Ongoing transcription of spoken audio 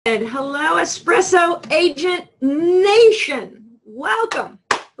Hello, Espresso Agent Nation. Welcome.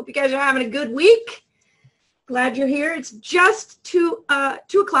 Hope you guys are having a good week. Glad you're here. It's just 2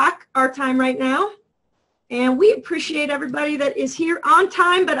 o'clock our time right now. And we appreciate everybody that is here on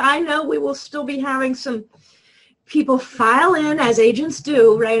time, but I know we will still be having some people file in as agents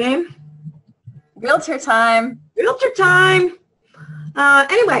do, right, Aim? Realtor time. Realtor time.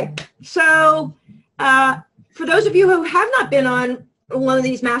 Anyway, so for those of you who have not been on one of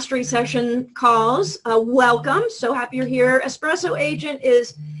these mastery session calls, welcome. So happy you're here. Espresso Agent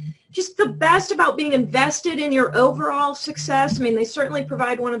is just the best about being invested in your overall success. I mean, they certainly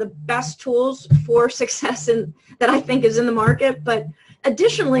provide one of the best tools for success that I think is in the market. But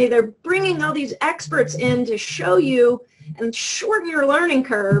additionally, they're bringing all these experts in to show you and shorten your learning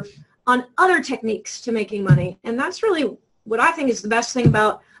curve on other techniques to making money. And that's really what I think is the best thing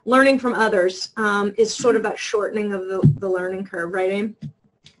about learning from others, is sort of that shortening of the learning curve, right, Aim?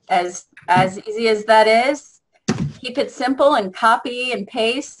 As easy as that is, keep it simple and copy and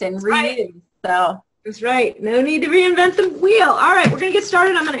paste and read. Right. So that's right. No need to reinvent the wheel. All right, we're going to get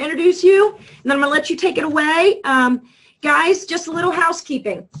started. I'm going to introduce you, and then I'm going to let you take it away. Guys, just a little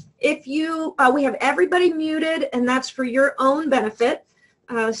housekeeping. If you, we have everybody muted, and that's for your own benefit,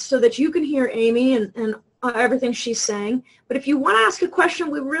 so that you can hear Amy and everything she's saying. But if you want to ask a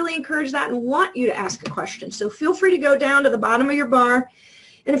question, we really encourage that and want you to ask a question. So feel free to go down to the bottom of your bar.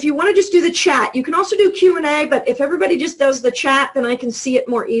 And if you want to just do the chat, you can also do Q&A, but if everybody just does the chat, then I can see it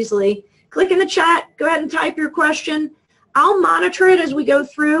more easily. Click in the chat, go ahead and type your question. I'll monitor it as we go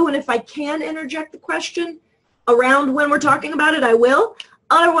through, and if I can interject the question around when we're talking about it, I will.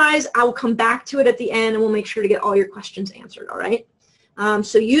 Otherwise, I will come back to it at the end, and we'll make sure to get all your questions answered, all right?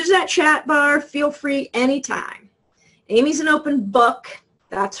 So use that chat bar. Feel free anytime. Amy's an open book,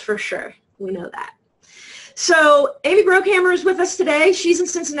 that's for sure. We know that. So Amy Broghamer is with us today. She's in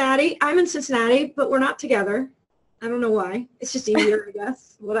Cincinnati. I'm in Cincinnati, but we're not together. I don't know why. It's just easier, I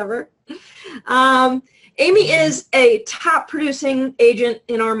guess. Whatever. Amy is a top producing agent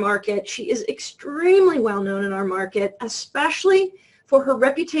in our market. She is extremely well known in our market, especially for her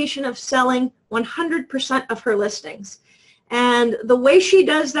reputation of selling 100% of her listings. And the way she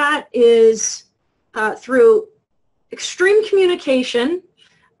does that is through extreme communication,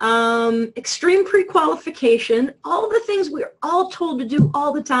 extreme pre-qualification, all the things we're all told to do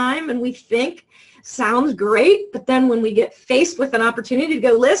all the time, and we think sounds great, but then when we get faced with an opportunity to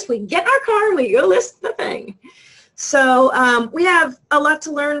go list, we get in our car and we go list the thing. So we have a lot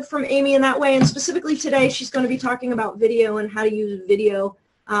to learn from Amy in that way, and specifically today she's going to be talking about video and how to use video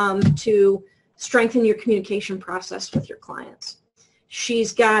to strengthen your communication process with your clients.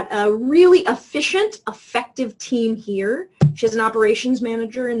 She's got a really efficient, effective team here. She has an operations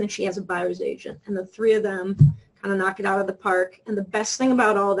manager, and then she has a buyer's agent, and the three of them kind of knock it out of the park. And the best thing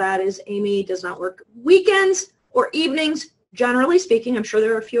about all that is Amy does not work weekends or evenings, generally speaking. I'm sure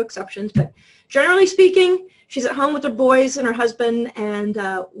there are a few exceptions, but generally speaking, she's at home with her boys and her husband, and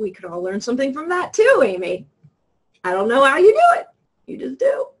we could all learn something from that too, Amy. I don't know how you do it. You just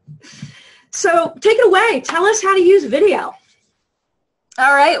do. So take it away. Tell us how to use video.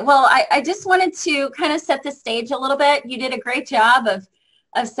 all right. Well, I just wanted to kind of set the stage a little bit. You did a great job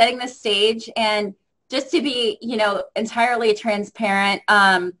of setting the stage, and just to be, entirely transparent,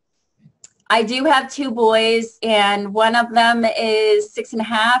 I do have 2 boys, and one of them is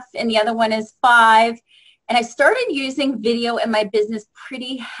 6.5 and the other one is 5. And I started using video in my business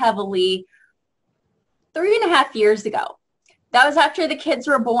pretty heavily 3.5 years ago. That was after the kids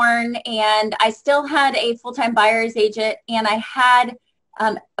were born, and I still had a full-time buyer's agent, and I had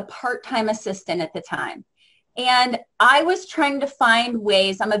a part-time assistant at the time. And I was trying to find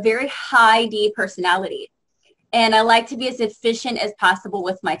ways. I'm a very high D personality, and I like to be as efficient as possible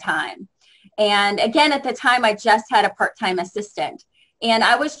with my time. And again, at the time, I just had a part-time assistant, and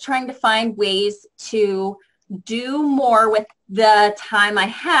I was trying to find ways to do more with the time I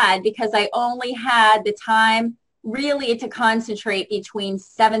had, because I only had the time really to concentrate between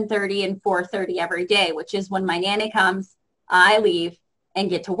 7:30 and 4:30 every day, which is when my nanny comes, I leave and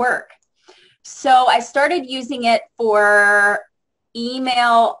get to work. So I started using it for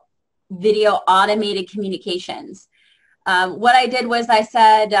email, video, automated communications. What I did was I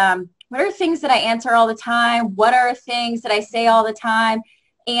said, what are things that I answer all the time? What are things that I say all the time?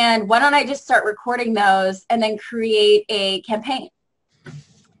 And why don't I just start recording those and then create a campaign?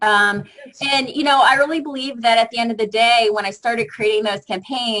 And, I really believe that at the end of the day, when I started creating those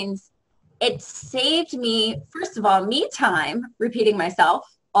campaigns, it saved me, first of all, me time, repeating myself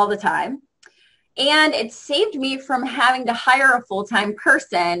all the time. And it saved me from having to hire a full-time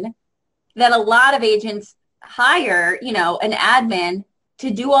person that a lot of agents hire, an admin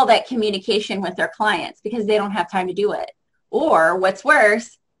to do all that communication with their clients because they don't have time to do it. Or what's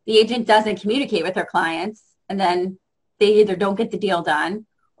worse, the agent doesn't communicate with their clients, and then they either don't get the deal done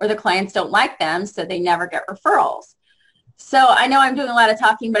or the clients don't like them, so they never get referrals. So I know I'm doing a lot of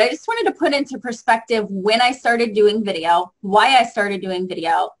talking, but I just wanted to put into perspective when I started doing video, why I started doing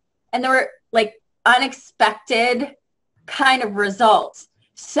video, and there were like unexpected kind of results.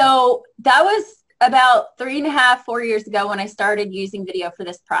 So that was about 3.5, 4 years ago when I started using video for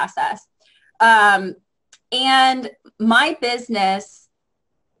this process. And my business,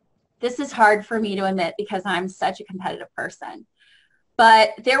 this is hard for me to admit because I'm such a competitive person,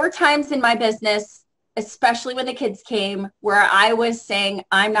 but there were times in my business, especially when the kids came, where I was saying,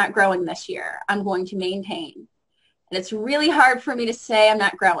 I'm not growing this year. I'm going to maintain. And it's really hard for me to say I'm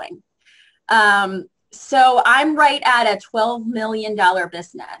not growing. So I'm right at a $12 million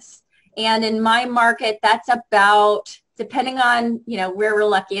business. And in my market, that's about, depending on, where we're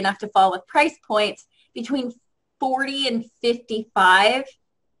lucky enough to fall with price points, between 40 and 55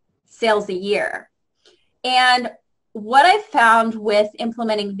 sales a year. And what I've found with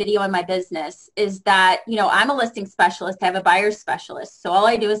implementing video in my business is that, I'm a listing specialist. I have a buyer's specialist. So all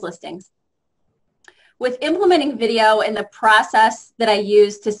I do is listings. With implementing video and the process that I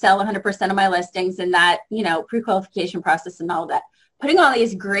use to sell 100% of my listings and that, pre-qualification process and all of that, putting all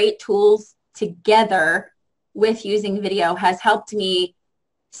these great tools together with using video has helped me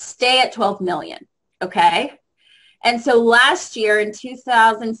stay at 12 million. Okay. And so last year in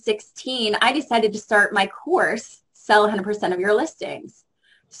 2016, I decided to start my course, Sell 100% of Your Listings.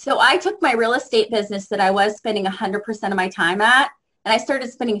 So I took my real estate business that I was spending 100% of my time at, and I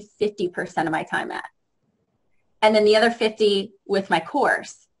started spending 50% of my time at. And then the other 50 with my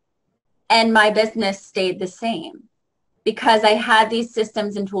course. And my business stayed the same because I had these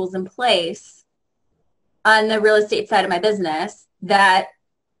systems and tools in place on the real estate side of my business that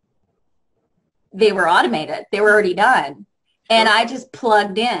they were automated. They were already done. And I just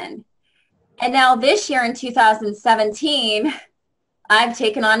plugged in. And now this year in 2017, I've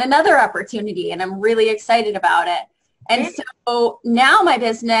taken on another opportunity and I'm really excited about it. And so now my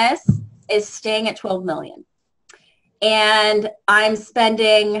business is staying at 12 million. And I'm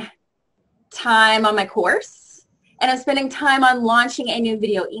spending time on my course and I'm spending time on launching a new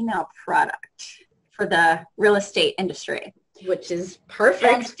video email product for the real estate industry. Which is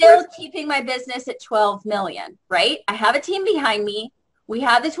perfect. And still keeping my business at 12 million, right? I have a team behind me. We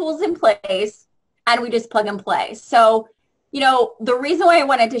have the tools in place and we just plug and play. So, the reason why I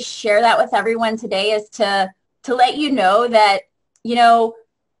wanted to share that with everyone today is to let you know that,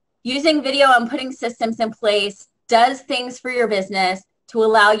 using video and putting systems in place does things for your business to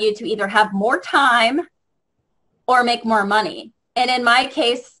allow you to either have more time or make more money. And in my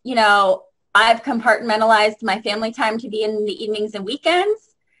case, I've compartmentalized my family time to be in the evenings and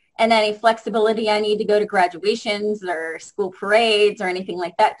weekends, and any flexibility I need to go to graduations or school parades or anything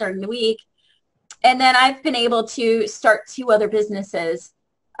like that during the week. And then I've been able to start 2 other businesses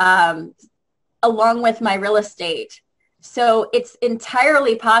along with my real estate. So it's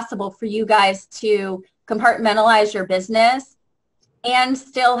entirely possible for you guys to compartmentalize your business and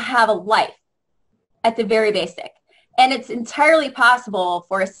still have a life at the very basic. And it's entirely possible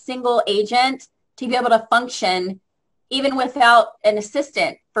for a single agent to be able to function even without an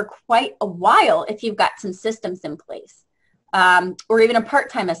assistant for quite a while if you've got some systems in place, or even a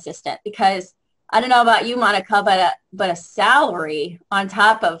part-time assistant. Because I don't know about you, Monica, but a salary on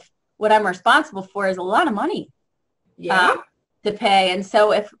top of what I'm responsible for is a lot of money to pay. And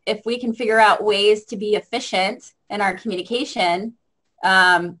so if we can figure out ways to be efficient in our communication,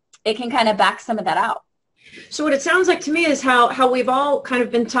 it can kind of back some of that out. So what it sounds like to me is how we've all kind of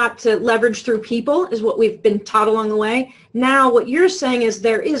been taught to leverage through people is what we've been taught along the way. Now what you're saying is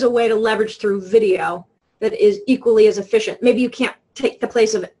there is a way to leverage through video that is equally as efficient. Maybe you can't take the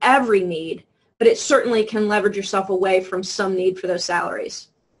place of every need, but it certainly can leverage yourself away from some need for those salaries.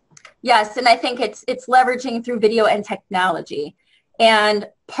 Yes, and I think it's leveraging through video and technology. And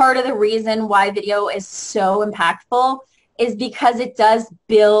part of the reason why video is so impactful is because it does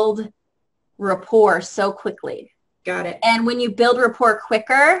build rapport so quickly. Got it. And when you build rapport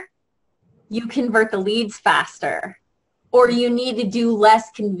quicker, you convert the leads faster, or you need to do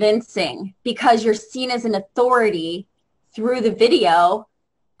less convincing because you're seen as an authority through the video,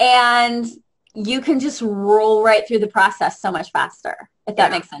 and you can just roll right through the process so much faster, if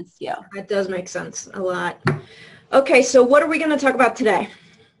that makes sense to you. That does make sense a lot. Okay, so what are we going to talk about today?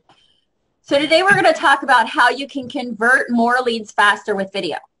 So today we're going to talk about how you can convert more leads faster with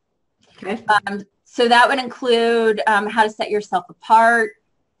video. Okay. So that would include how to set yourself apart,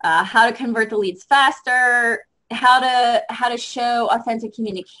 how to convert the leads faster, how to show authentic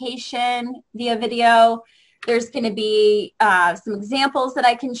communication via video. There's going to be some examples that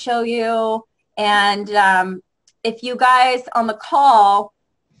I can show you. And if you guys on the call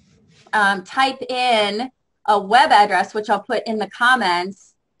type in a web address, which I'll put in the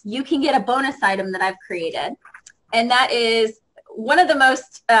comments, you can get a bonus item that I've created. And that is one of the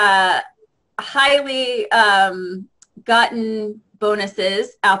most highly gotten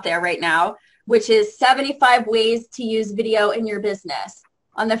bonuses out there right now, which is 75 ways to use video in your business.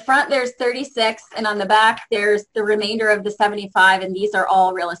 On the front, there's 36, and on the back, there's the remainder of the 75, and these are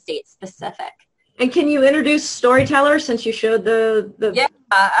all real estate specific. And can you introduce Storyteller since you showed the Yeah.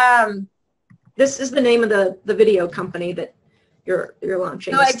 This is the name of the video company that you're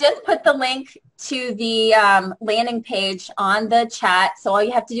launching. So I just put the link to the landing page on the chat. So all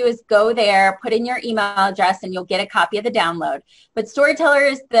you have to do is go there, put in your email address, and you'll get a copy of the download. But Storyteller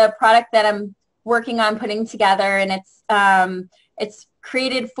is the product that I'm working on putting together, and it's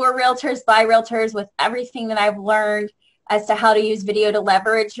created for realtors by realtors with everything that I've learned as to how to use video to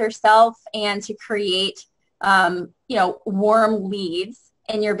leverage yourself and to create, warm leads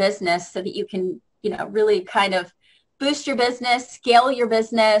in your business so that you can, really kind of boost your business, scale your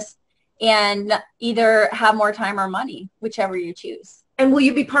business, and either have more time or money, whichever you choose. And will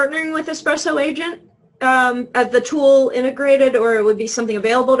you be partnering with Espresso Agent as the tool integrated, or it would be something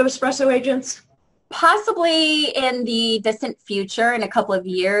available to Espresso agents? Possibly in the distant future, in a couple of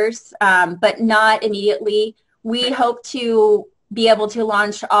years, but not immediately. We hope to be able to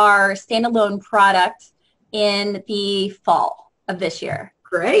launch our standalone product in the fall of this year.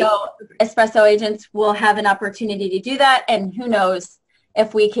 Great. So Espresso agents will have an opportunity to do that, and who knows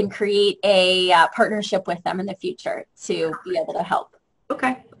if we can create a partnership with them in the future to be able to help.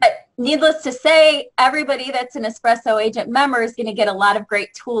 Okay. But needless to say, everybody that's an Espresso agent member is going to get a lot of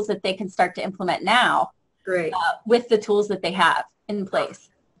great tools that they can start to implement now. Great. With the tools that they have in place.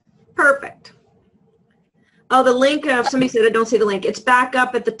 Perfect. Oh, the link, somebody said I don't see the link. It's back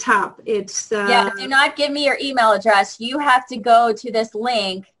up at the top. It's yeah, do not give me your email address. You have to go to this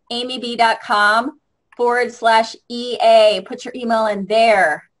link, amyb.com/EA. Put your email in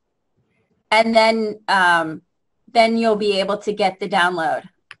there. And then you'll be able to get the download.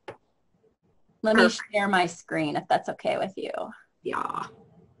 Let me share my screen if that's okay with you. Yeah.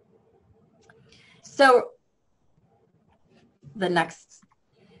 So the next.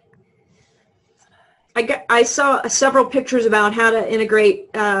 I saw several pictures about how to integrate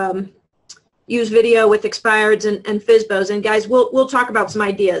use video with expireds and FSBOs. And guys, we'll talk about some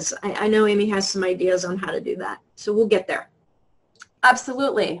ideas. I know Amy has some ideas on how to do that. So we'll get there.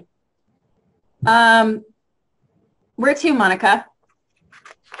 Absolutely. Where to, Monica?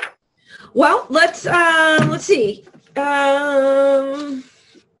 Well, let's see. Well,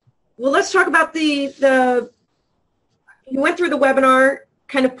 let's talk about the you went through the webinar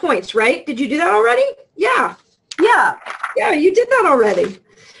kind of points, right? Did you do that already? Yeah. Yeah. Yeah, you did that already.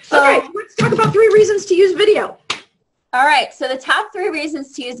 So, okay, let's talk about 3 reasons to use video. All right, so the top 3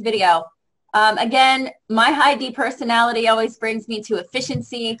 reasons to use video. Again, my high D personality always brings me to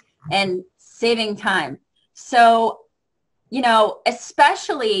efficiency and saving time. So,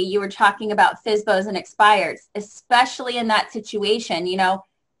 especially you were talking about FSBOs and expireds, especially in that situation,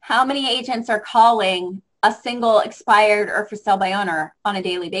 how many agents are calling a single expired or for sale by owner on a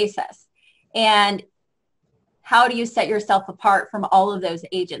daily basis? And how do you set yourself apart from all of those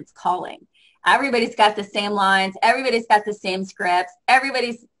agents calling? Everybody's got the same lines. Everybody's got the same scripts.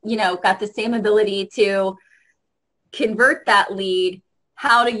 Everybody's, got the same ability to convert that lead.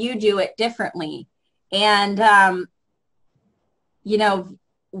 How do you do it differently? And,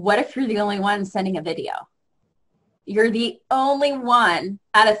 what if you're the only one sending a video? You're the only one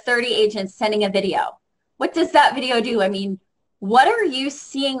out of 30 agents sending a video. What does that video do? I mean, what are you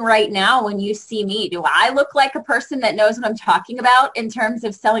seeing right now when you see me? Do I look like a person that knows what I'm talking about in terms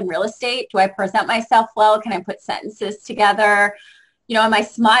of selling real estate? Do I present myself well? Can I put sentences together? Am I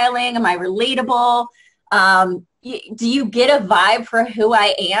smiling? Am I relatable? Do you get a vibe for who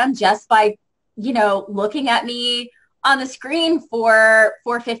I am just by, looking at me on the screen for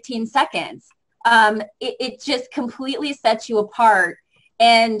 15 seconds? It just completely sets you apart.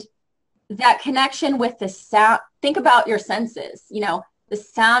 And that connection with the sound, think about your senses, the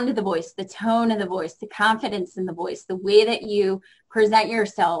sound of the voice, the tone of the voice, the confidence in the voice, the way that you present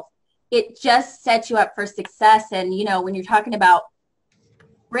yourself, it just sets you up for success. And, when you're talking about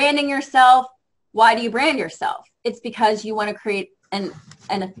branding yourself, why do you brand yourself? It's because you want to create an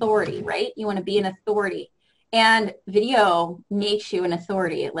authority, right? You want to be an authority. And video makes you an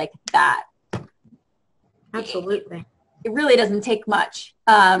authority like that. Absolutely. It really doesn't take much.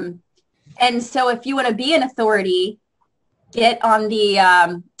 And so if you want to be an authority, get on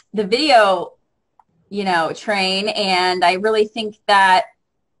the video, you know, train. And I really think that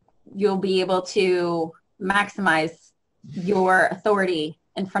you'll be able to maximize your authority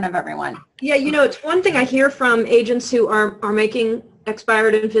in front of everyone. Yeah, you know, it's one thing I hear from agents who are making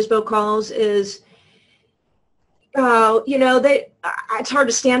expired and FSBO calls is, you know, it's hard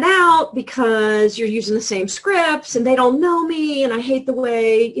to stand out because you're using the same scripts and they don't know me and I hate the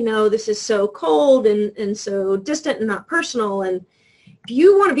way, you know, this is so cold and so distant and not personal. And if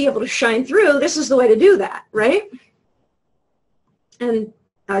you want to be able to shine through, this is the way to do that, right? And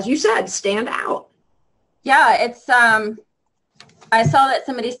as you said, stand out. Yeah, it's I saw that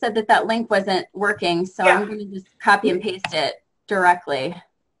somebody said that that link wasn't working, so yeah. I'm going to just copy and paste it directly.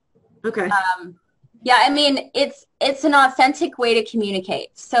 Okay. Yeah, I mean, it's an authentic way to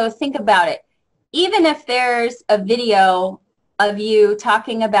communicate. So think about it. Even if there's a video of you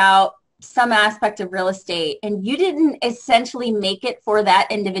talking about some aspect of real estate and you didn't essentially make it for that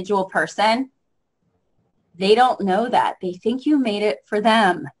individual person, they don't know that. They think you made it for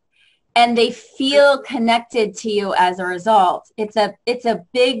them. And they feel connected to you as a result. It's a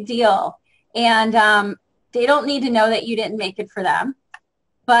big deal. And they don't need to know that you didn't make it for them,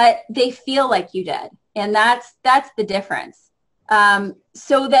 but they feel like you did. And that's the difference.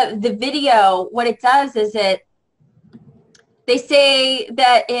 So that the video, what it does is they say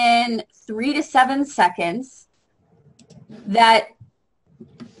that in 3 to 7 seconds, that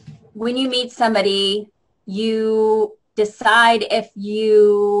when you meet somebody, you decide if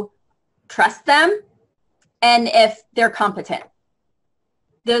you trust them and if they're competent.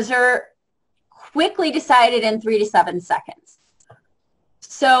 Those are quickly decided in 3 to 7 seconds.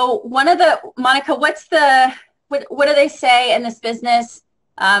 So Monica, what do they say in this business?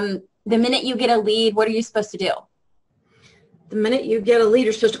 The minute you get a lead, what are you supposed to do? The minute you get a lead,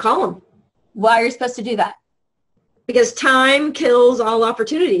 you're supposed to call them. Why are you supposed to do that? Because time kills all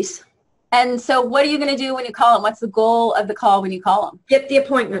opportunities. And so what are you going to do when you call them? What's the goal of the call when you call them? Get the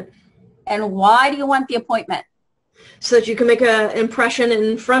appointment. And why do you want the appointment? So that you can make an impression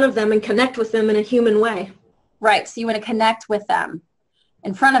in front of them and connect with them in a human way. Right. So you want to connect with them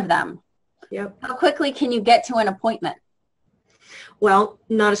in front of them. Yep. How quickly can you get to an appointment? Well,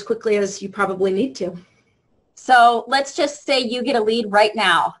 not as quickly as you probably need to. So let's just say you get a lead right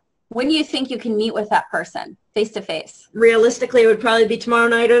now. When do you think you can meet with that person face to face? Realistically, it would probably be tomorrow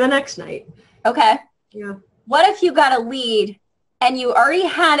night or the next night. Okay. Yeah. What if you got a lead and you already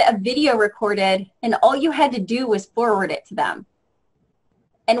had a video recorded and all you had to do was forward it to them?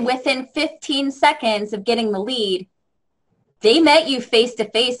 And within 15 seconds of getting the lead, they met you face to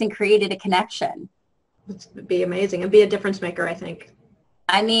face and created a connection. It'd be amazing. It'd be a difference maker, I think.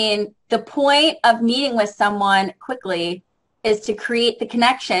 I mean, the point of meeting with someone quickly is to create the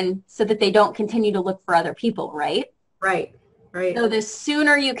connection so that they don't continue to look for other people, right? Right, right. So the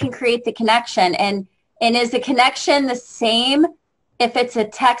sooner you can create the connection, and is the connection the same if it's a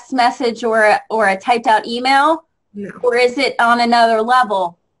text message or a typed out email? No. Or is it on another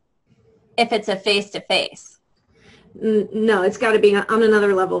level if it's a face-to-face? No, it's got to be on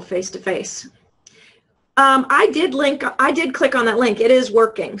another level face-to-face. I did click on that link. It is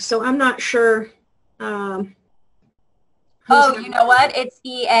working, so I'm not sure. Oh, you know what? It's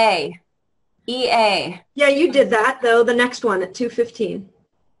EA. EA. Yeah, you did that, though, the next one at 2:15.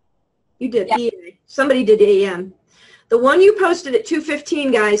 You did EA. Somebody did AM. The one you posted at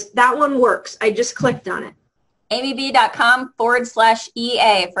 2:15, guys, that one works. I just clicked on it. amyb.com/EA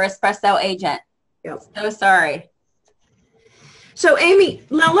for Espresso Agent. Yep. So sorry. So Amy,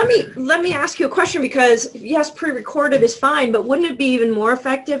 now let me ask you a question, because yes, pre-recorded is fine, but wouldn't it be even more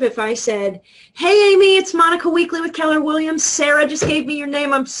effective if I said, "Hey Amy, it's Monica Weekly with Keller Williams. Sarah just gave me your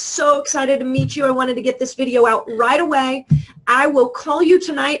name. I'm so excited to meet you. I wanted to get this video out right away. I will call you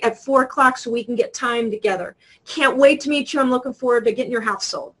tonight at 4 o'clock so we can get time together. Can't wait to meet you. I'm looking forward to getting your house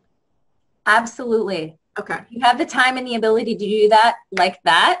sold." Absolutely. Okay. You have the time and the ability to do that like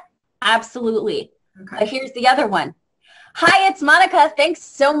that? Absolutely. Okay. But here's the other one. Hi, it's Monica. Thanks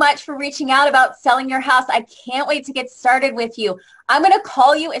so much for reaching out about selling your house. I can't wait to get started with you. I'm going to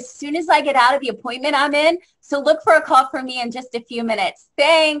call you as soon as I get out of the appointment I'm in. So look for a call from me in just a few minutes.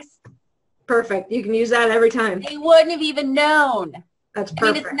 Thanks. Perfect. You can use that every time. They wouldn't have even known. That's perfect.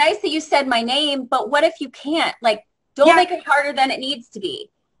 I mean, it's nice that you said my name, but what if you can't? Like, don't make it harder than it needs to be.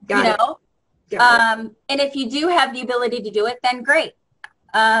 Got you it. know? Got and if you do have the ability to do it, then great.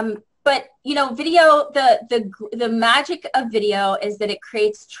 But, you know, video, the magic of video is that it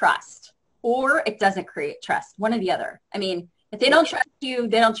creates trust, or it doesn't create trust, one or the other. I mean, if they don't trust you,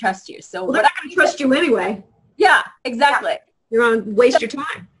 they don't trust you. So they're not going to trust you anyway. Yeah, exactly. You're going to waste your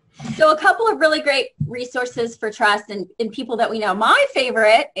time. So a couple of really great resources for trust and people that we know. My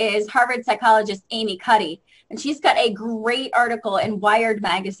favorite is Harvard psychologist Amy Cuddy, and she's got a great article in Wired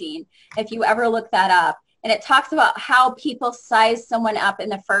magazine, if you ever look that up. And it talks about how people size someone up in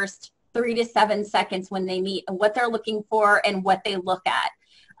the first 3 to 7 seconds when they meet and what they're looking for and what they look at.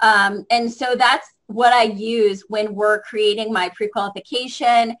 And so that's what I use when we're creating my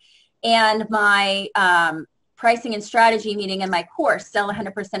pre-qualification and my pricing and strategy meeting in my course, Sell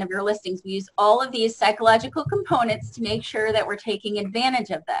 100% of Your Listings. We use all of these psychological components to make sure that we're taking advantage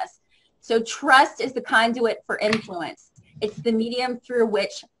of this. So trust is the conduit for influence. It's the medium through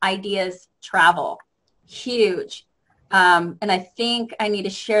which ideas travel. Huge. And I think I need to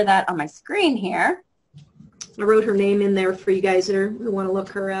share that on my screen here. I wrote her name in there for you guys that want to look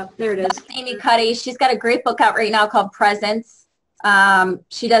her up. There it is. That's Amy Cuddy. She's got a great book out right now called Presence.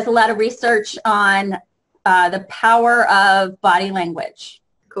 She does a lot of research on the power of body language.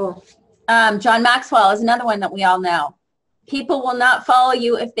 Cool. John Maxwell is another one that we all know. People will not follow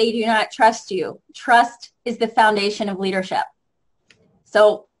you if they do not trust you. Trust is the foundation of leadership.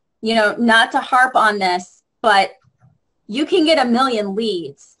 So, you know, not to harp on this, but you can get 1 million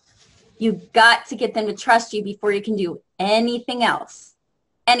leads. You've got to get them to trust you before you can do anything else.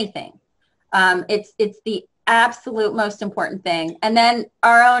 Anything. It's the absolute most important thing. And then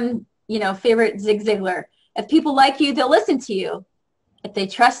our own, you know, favorite Zig Ziglar. If people like you, they'll listen to you. If they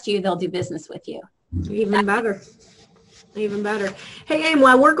trust you, they'll do business with you. Even better. Even better. Hey, Aim,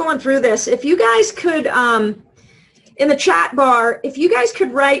 while we're going through this, if you guys could, in the chat bar, if you guys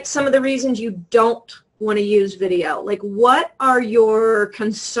could write some of the reasons you don't want to use video. Like, what are your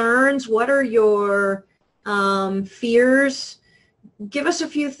concerns? What are your fears? Give us a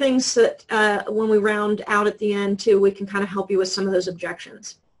few things that when we round out at the end, too, we can kind of help you with some of those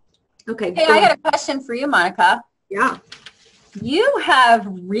objections. Okay. Hey, I got a question for you, Monica. Yeah. You have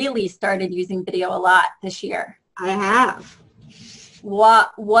really started using video a lot this year. I have.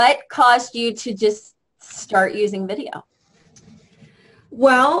 What caused you to just start using video?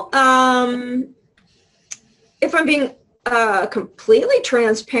 Well, if I'm being completely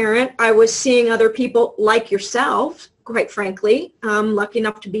transparent, I was seeing other people like yourself, quite frankly. I'm lucky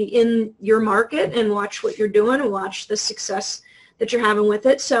enough to be in your market and watch what you're doing and watch the success that you're having with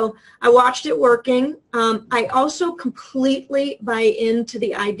it. So I watched it working. I also completely buy into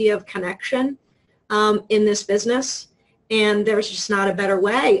the idea of connection in this business, and there's just not a better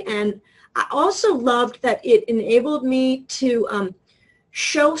way. And I also loved that it enabled me to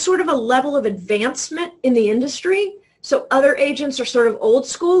show sort of a level of advancement in the industry. So other agents are sort of old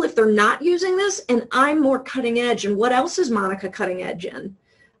school if they're not using this, and I'm more cutting edge. And what else is Monica cutting edge in?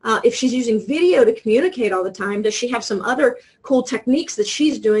 If she's using video to communicate all the time, does she have some other cool techniques that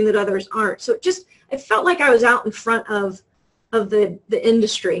she's doing that others aren't? So it felt like I was out in front of the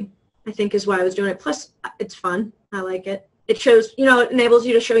industry, I think is why I was doing it. Plus, it's fun. I like it. It shows, you know, it enables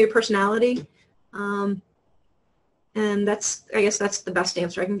you to show your personality. And I guess that's the best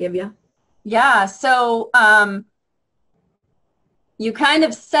answer I can give you. Yeah. So you kind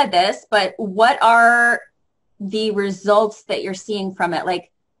of said this, but what are the results that you're seeing from it? Like,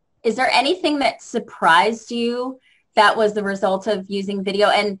 is there anything that surprised you that was the result of using video?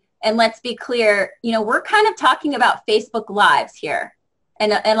 And let's be clear, you know, we're kind of talking about Facebook Lives here,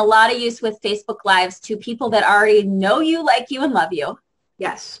 and a lot of use with Facebook Lives to people that already know you, like you, and love you.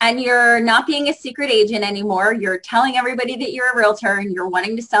 Yes. And you're not being a secret agent anymore. You're telling everybody that you're a realtor and you're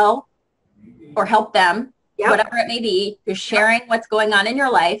wanting to sell or help them, yep, whatever it may be. You're sharing what's going on in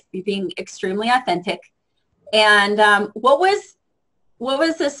your life. You're being extremely authentic. And what was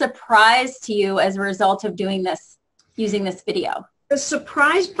the surprise to you as a result of doing this, using this video? The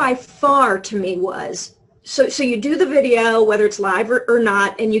surprise by far to me was, so you do the video, whether it's live or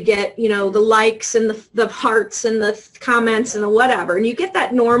not, and you get, you know, the likes and the hearts and the comments and the whatever, and you get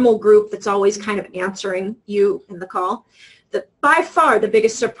that normal group that's always kind of answering you in the call. By far the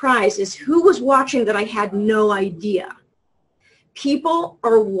biggest surprise is who was watching that I had no idea. People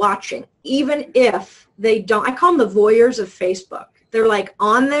are watching, even if they don't. I call them the voyeurs of Facebook. They're like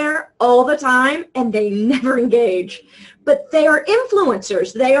on there all the time and they never engage. But they are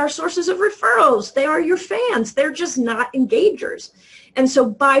influencers. They are sources of referrals. They are your fans. They're just not engagers. And so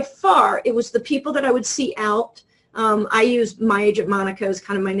by far, it was the people that I would see out. I use My Agent Monica as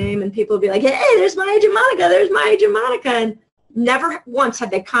kind of my name, and people would be like, hey, there's My Agent Monica. There's My Agent Monica. And never once had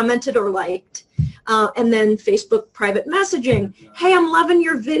they commented or liked. And then Facebook private messaging. Hey, I'm loving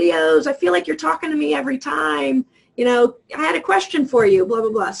your videos. I feel like you're talking to me every time. You know, I had a question for you, blah,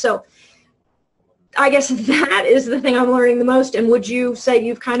 blah, blah. So I guess that is the thing I'm learning the most. And would you say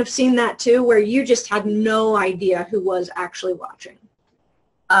you've kind of seen that too, where you just had no idea who was actually watching?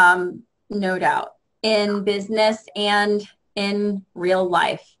 No doubt, in business and in real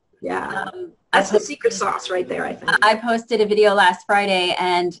life. Yeah. That's the secret sauce right there, I think. I posted a video last Friday,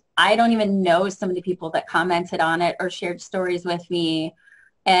 and I don't even know some of the people that commented on it or shared stories with me.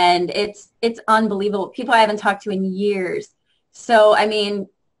 And it's unbelievable. People I haven't talked to in years. So, I mean,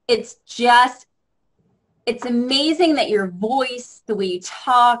 it's amazing that your voice, the way you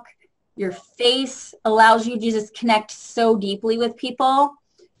talk, your face allows you to just connect so deeply with people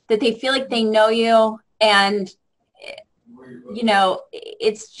that they feel like they know you. And, you know,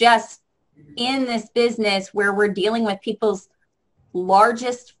 it's just in this business where we're dealing with people's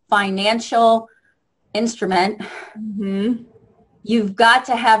largest financial instrument, you've got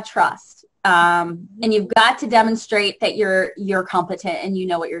to have trust. And you've got to demonstrate that you're competent and you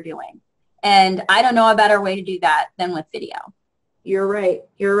know what you're doing. And I don't know a better way to do that than with video. You're right.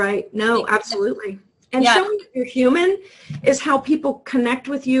 You're right. No, absolutely. And showing that you're human is how people connect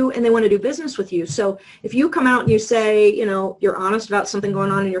with you and they want to do business with you. So if you come out and you say, you know, you're honest about something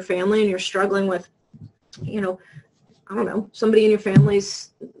going on in your family and you're struggling with, you know, I don't know, somebody in your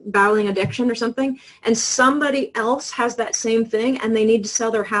family's battling addiction or something, and somebody else has that same thing and they need to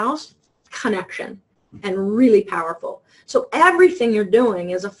sell their house, connection, and really powerful. So everything you're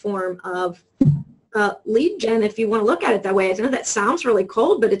doing is a form of lead gen, if you want to look at it that way. I know that sounds really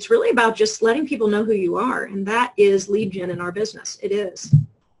cold, but it's really about just letting people know who you are, and that is lead gen in our business. It is.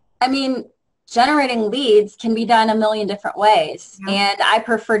 I mean, generating leads can be done a million different ways, and I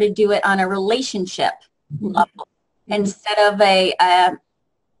prefer to do it on a relationship level instead of a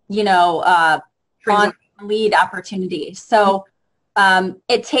on lead opportunity. So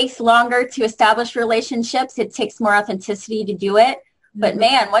it takes longer to establish relationships. It takes more authenticity to do it. But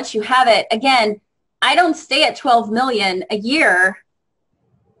man, once you have it, again, I don't stay at 12 million a year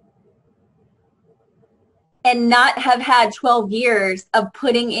and not have had 12 years of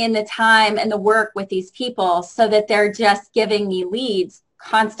putting in the time and the work with these people so that they're just giving me leads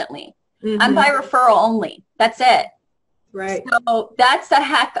constantly. I'm by referral only. That's it. Right. So that's a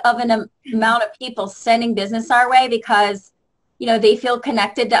heck of an amount of people sending business our way because, you know, they feel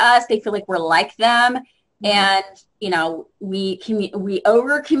connected to us. They feel like we're like them. And, you know, we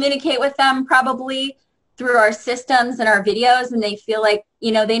over communicate with them probably through our systems and our videos, and they feel like,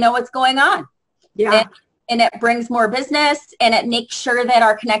 you know, they know what's going on. Yeah. And it brings more business, and it makes sure that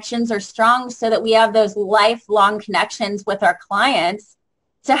our connections are strong so that we have those lifelong connections with our clients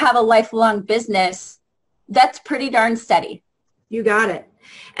to have a lifelong business that's pretty darn steady. You got it.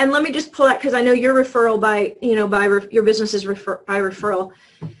 And let me just pull that, because I know your referral by, you know, your business is by referral.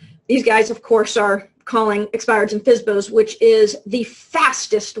 These guys, of course, are calling expireds and FSBOs, which is the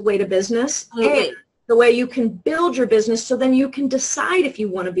fastest way to business. And the way you can build your business so then you can decide if you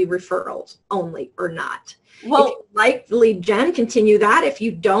want to be referrals only or not. Well, if you like lead gen, continue that. If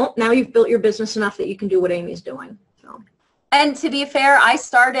you don't, now you've built your business enough that you can do what Amy's doing. So. And to be fair, I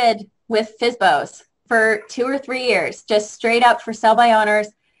started with FSBOs for 2 or 3 years, just straight up for sell by owners.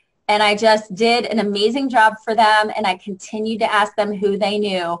 And I just did an amazing job for them. And I continued to ask them who they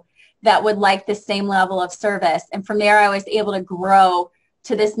knew that would like the same level of service. And from there, I was able to grow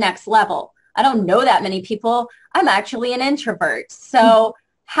to this next level. I don't know that many people. I'm actually an introvert. So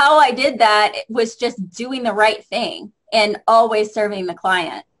how I did that was just doing the right thing and always serving the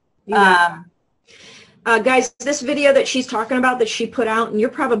client. Yeah. Guys, this video that she's talking about that she put out, and you're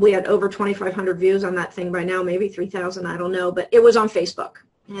probably at over 2,500 views on that thing by now, maybe 3,000, I don't know, but it was on Facebook.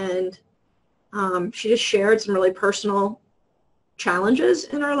 And she just shared some really personal challenges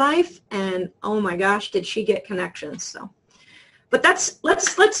in her life, and oh my gosh, did she get connections. So, but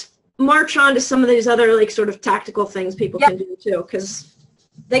let's march on to some of these other like sort of tactical things people can do too, because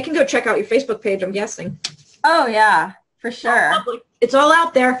they can go check out your Facebook page, I'm guessing. Oh yeah, for sure. It's all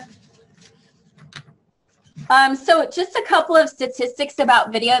out there. So just a couple of statistics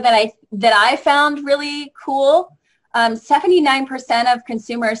about video that I found really cool. 79% of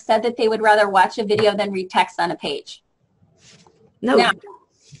consumers said that they would rather watch a video than read text on a page. No. Now,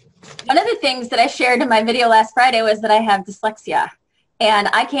 one of the things that I shared in my video last Friday was that I have dyslexia and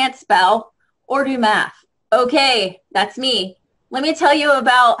I can't spell or do math. Okay, that's me. Let me tell you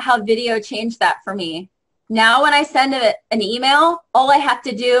about how video changed that for me. Now when I send an email, all I have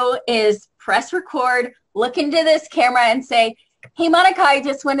to do is press record, look into this camera and say, hey, Monica, I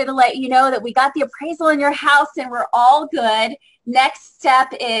just wanted to let you know that we got the appraisal in your house and we're all good. Next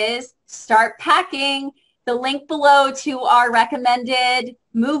step is start packing. The link below to our recommended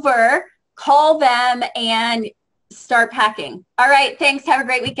mover, call them and start packing. All right, thanks. Have a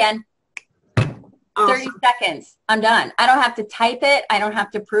great weekend. Awesome. 30 seconds. I'm done. I don't have to type it. I don't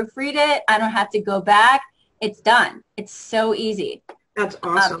have to proofread it. I don't have to go back. It's done. It's so easy. That's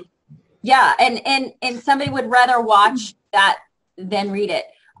awesome. Yeah, and somebody would rather watch that than read it.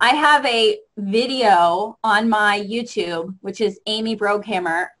 I have a video on my YouTube, which is Amy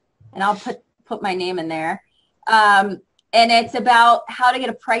Broghamer, and I'll put my name in there. And it's about how to get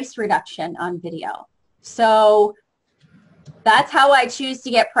a price reduction on video. So that's how I choose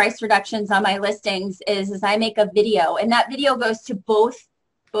to get price reductions on my listings is I make a video, and that video goes to both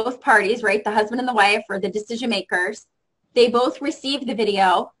parties, right? The husband and the wife, or the decision makers. They both receive the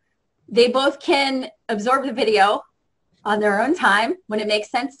video. They both can absorb the video on their own time when it makes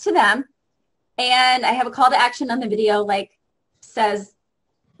sense to them. And I have a call to action on the video, like says,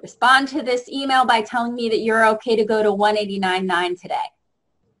 respond to this email by telling me that you're okay to go to 189.9 today.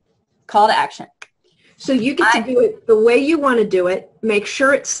 Call to action. So you get to do it the way you want to do it, make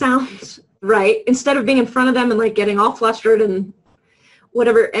sure it sounds right, instead of being in front of them and like getting all flustered and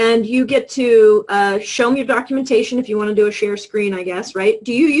whatever. And you get to show them your documentation if you want to do a share screen, I guess, right?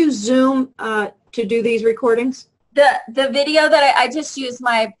 Do you use Zoom to do these recordings? The video that I just use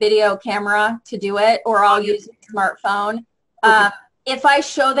my video camera to do it, or I'll use a smartphone. Okay. If I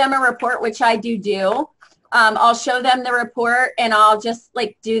show them a report, which I do, I'll show them the report and I'll just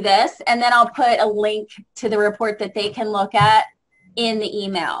like do this, and then I'll put a link to the report that they can look at in the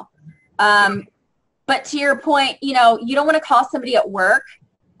email. But to your point, you know, you don't want to call somebody at work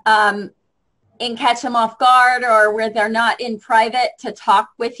and catch them off guard, or where they're not in private to talk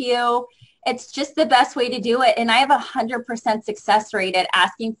with you. It's just the best way to do it. And I have 100% success rate at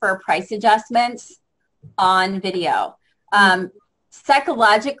asking for price adjustments on video.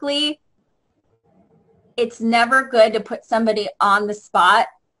 Psychologically, it's never good to put somebody on the spot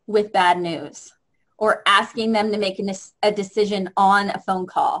with bad news or asking them to make a decision on a phone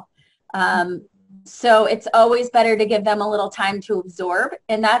call. So it's always better to give them a little time to absorb,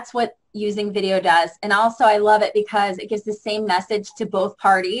 and that's what using video does. And also I love it because it gives the same message to both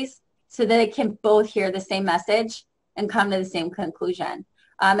parties so that they can both hear the same message and come to the same conclusion.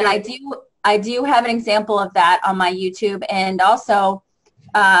 And I do have an example of that on my YouTube, and also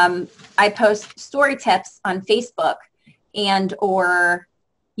I post story tips on Facebook and or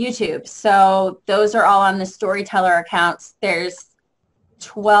YouTube. So those are all on the storyteller accounts. There's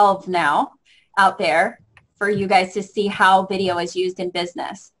 12 now out there for you guys to see how video is used in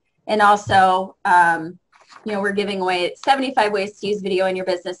business. And also, you know, we're giving away 75 ways to use video in your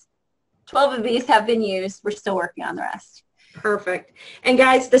business. 12 of these have been used. We're still working on the rest. Perfect. And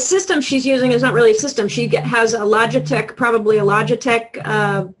guys, the system she's using is not really a system. She has a Logitech, probably a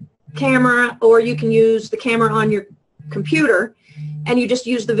Logitech camera, or you can use the camera on your computer, and you just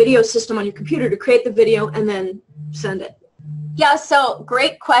use the video system on your computer to create the video and then send it. Yeah, so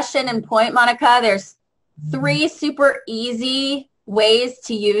great question and point, Monica. There's 3 super easy ways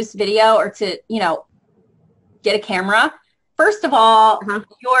to use video or to, you know, get a camera. First of all,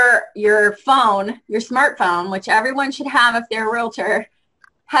 your phone, your smartphone, which everyone should have if they're a realtor,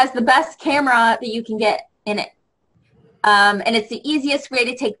 has the best camera that you can get in it. And it's the easiest way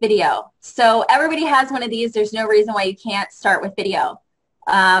to take video. So everybody has one of these. There's no reason why you can't start with video.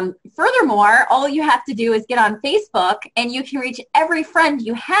 Furthermore, all you have to do is get on Facebook, and you can reach every friend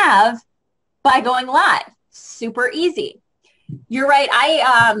you have by going live. Super easy. You're right.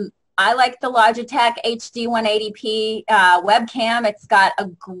 I like the Logitech HD 180p webcam. It's got a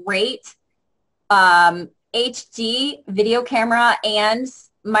great HD video camera and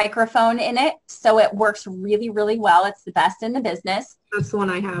microphone in it, so it works really, really well. It's the best in the business. That's the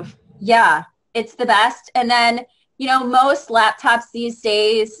one I have. Yeah, it's the best. And then, you know, most laptops these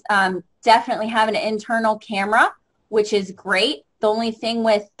days definitely have an internal camera, which is great. The only thing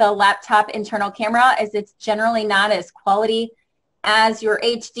with the laptop internal camera is it's generally not as quality as your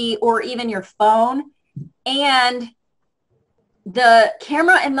HD or even your phone. And the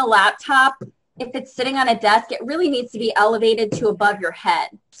camera in the laptop, if it's sitting on a desk, it really needs to be elevated to above your head.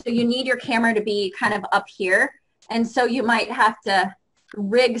 So you need your camera to be kind of up here. And so you might have to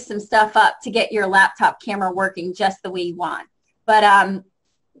rig some stuff up to get your laptop camera working just the way you want. But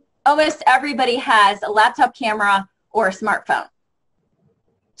almost everybody has a laptop camera or a smartphone.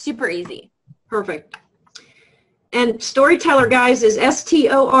 Super easy. Perfect. And Storyteller, guys, is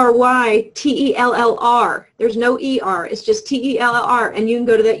STORYTELLR. There's no ER. It's just TELLR. And you can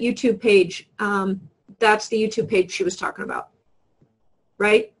go to that YouTube page. That's the YouTube page she was talking about.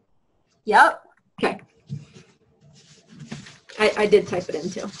 Right? Yep. Okay. I did type it in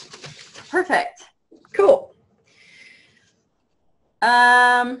too. Perfect. Cool.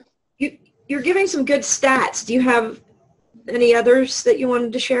 You're giving some good stats. Do you have any others that you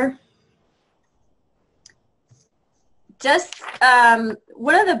wanted to share? Just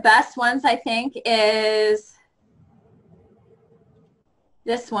one of the best ones, I think, is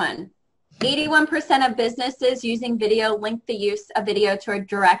This one. 81% of businesses using video link the use of video to a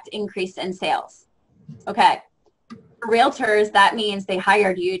direct increase in sales. Okay. For realtors, that means they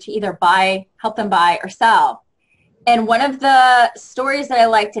hired you to either buy, help them buy, or sell. And one of the stories that I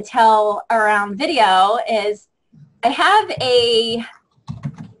like to tell around video is I have a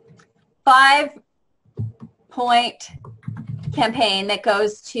 5-point campaign that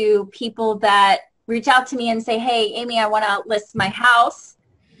goes to people that reach out to me and say, hey, Amy, I want to list my house.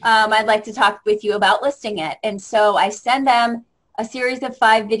 I'd like to talk with you about listing it. And so I send them a series of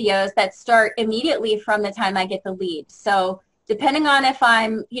 5 videos that start immediately from the time I get the lead. So depending on if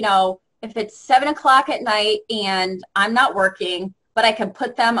I'm, if it's 7 o'clock at night and I'm not working, but I can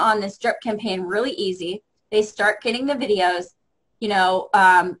put them on this drip campaign really easy. They start getting the videos,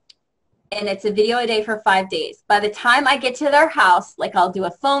 and it's a video a day for 5 days. By the time I get to their house, like I'll do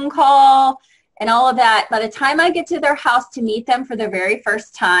a phone call and all of that, by the time I get to their house to meet them for the very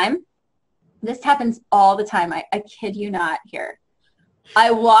first time, this happens all the time. I kid you not here. I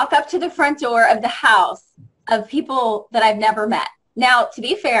walk up to the front door of the house of people that I've never met. Now, to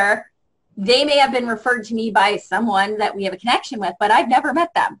be fair, they may have been referred to me by someone that we have a connection with, but I've never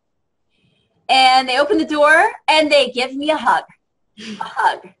met them. And they open the door and they give me a hug. A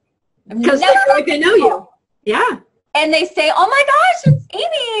hug. Because they feel like they know you. Yeah. And they say, oh my gosh, it's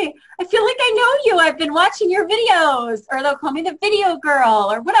Amy. I feel like I know you. I've been watching your videos. Or they'll call me the video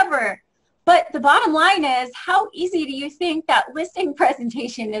girl or whatever. But the bottom line is, how easy do you think that listing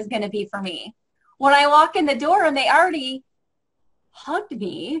presentation is going to be for me? When I walk in the door and they already hugged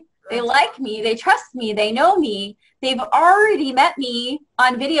me, they like me, they trust me, they know me, they've already met me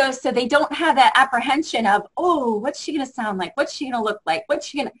on videos, so they don't have that apprehension of, oh, what's she going to sound like? What's she going to look like? What's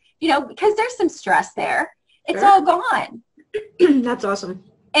she going to, because there's some stress there. It's all gone. That's awesome.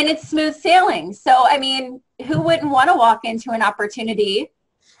 And it's smooth sailing. So, I mean, who wouldn't want to walk into an opportunity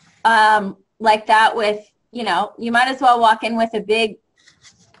like that with, you might as well walk in with a big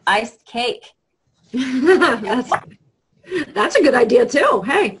iced cake. That's a good idea too.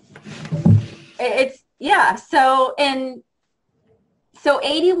 Hey. It's, yeah. So 81%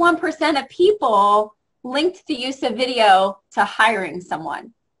 of people linked the use of video to hiring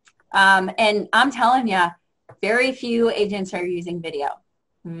someone. And I'm telling you, very few agents are using video.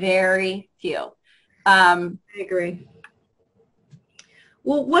 Very few. I agree.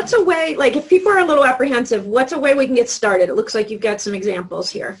 Well, what's a way, like if people are a little apprehensive, what's a way we can get started? It looks like you've got some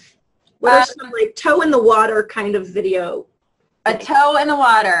examples here. What are some like toe in the water kind of video? A toe in the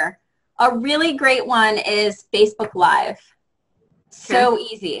water. A really great one is Facebook Live. So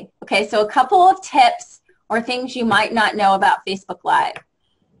easy. Okay, so a couple of tips or things you might not know about Facebook Live.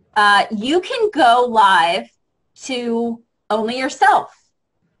 You can go live to only yourself.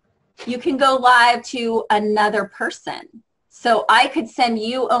 You can go live to another person. So I could send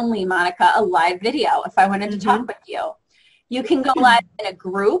you only, Monica, a live video if I wanted to talk with you. You can go live in a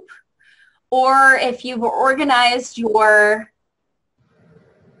group, or if you've organized your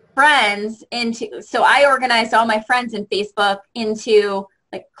friends into, so I organized all my friends in Facebook into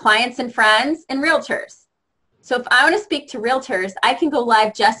like clients and friends and realtors. So if I want to speak to realtors, I can go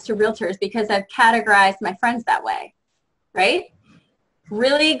live just to realtors because I've categorized my friends that way, right?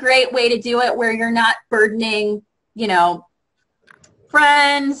 Really great way to do it where you're not burdening,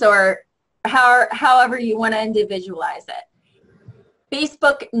 friends or however you want to individualize it.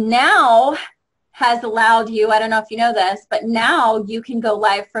 Facebook now has allowed you, I don't know if you know this, but now you can go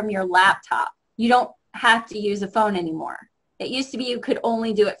live from your laptop. You don't have to use a phone anymore. It used to be you could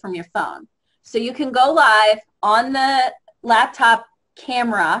only do it from your phone. So you can go live on the laptop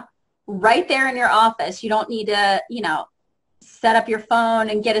camera right there in your office. You don't need to, set up your phone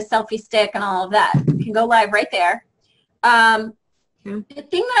and get a selfie stick and all of that. You can go live right there. The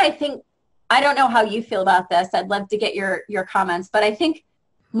thing that I don't know how you feel about this. I'd love to get your comments, but I think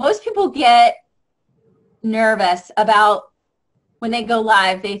most people get nervous about when they go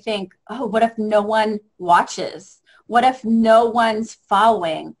live. They think, oh, what if no one watches? What if no one's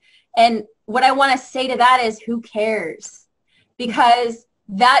following? And what I want to say to that is, who cares? Because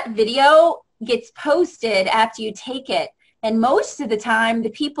that video gets posted after you take it. And most of the time, the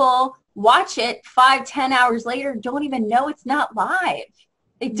people watch it 5-10 hours later, don't even know it's not live.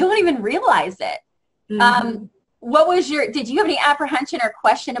 They don't even realize it. What was did you have any apprehension or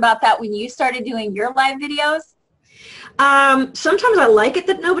question about that when you started doing your live videos? Sometimes I like it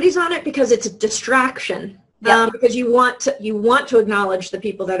that nobody's on it because it's a distraction. Because you want to acknowledge the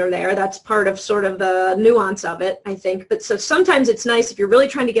people that are there. That's part of sort of the nuance of it, I think. But so sometimes it's nice if you're really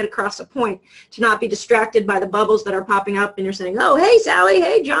trying to get across a point to not be distracted by the bubbles that are popping up and you're saying, oh, hey, Sally,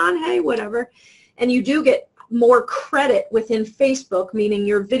 hey, John, hey, whatever. And you do get more credit within Facebook, meaning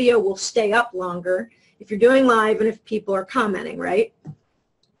your video will stay up longer if you're doing live and if people are commenting, right?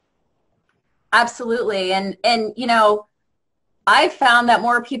 Absolutely. And you know, I found that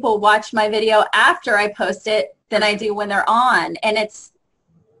more people watch my video after I post it than I do when they're on. And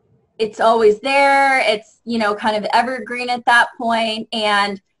it's always there. It's, you know, kind of evergreen at that point.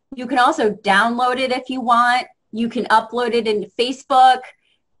 And you can also download it if you want. You can upload it into Facebook,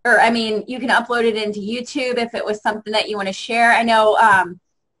 or I mean, you can upload it into YouTube if it was something that you want to share. I know a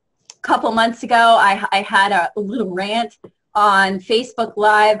couple months ago, I had a little rant on Facebook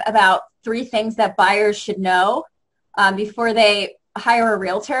Live about 3 things that buyers should know before they hire a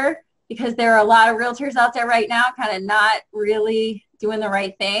realtor, because there are a lot of realtors out there right now kind of not really doing the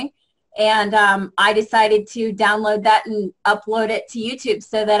right thing. And I decided to download that and upload it to YouTube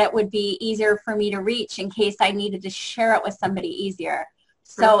so that it would be easier for me to reach in case I needed to share it with somebody easier.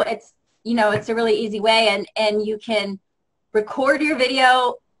 So it's, you know, it's a really easy way, and you can record your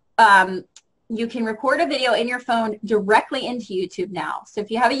video. You can record a video in your phone directly into YouTube now. So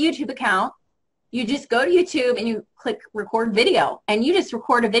if you have a YouTube account, you just go to YouTube and you click record video, and you just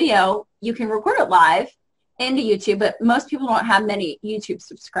record a video. You can record it live into YouTube, but most people don't have many YouTube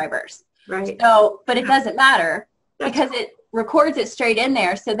subscribers. Right. So, but it doesn't matter because it records it straight in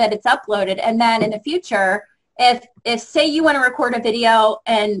there so that it's uploaded. And then in the future, if say you want to record a video,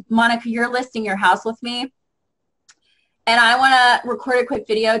 and Monica, you're listing your house with me, and I want to record a quick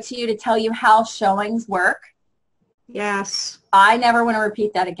video to you to tell you how showings work. Yes. I never want to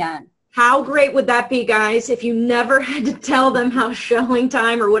repeat that again. How great would that be, guys, if you never had to tell them how showing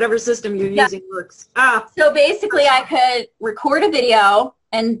time or whatever system you're using works? So basically, I could record a video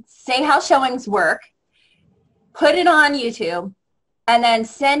and say how showings work, put it on YouTube, and then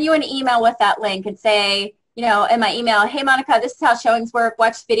send you an email with that link and say, you know, in my email, hey, Monica, this is how showings work.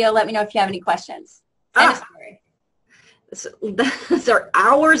 Watch the video. Let me know if you have any questions. End of story. Those are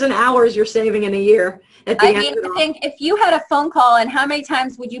hours and hours you're saving in a year. I mean, I think if you had a phone call, and how many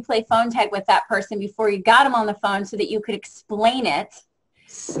times would you play phone tag with that person before you got them on the phone so that you could explain it?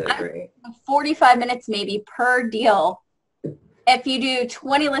 So great. 45 minutes maybe per deal. If you do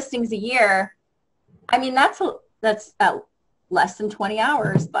 20 listings a year, I mean, that's less than 20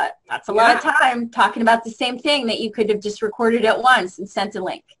 hours, but that's a lot of time talking about the same thing that you could have just recorded at once and sent a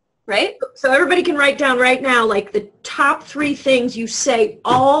link. Right? So everybody can write down right now, like, the top 3 things you say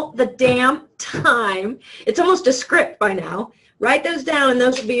all the damn time. It's almost a script by now. Write those down, and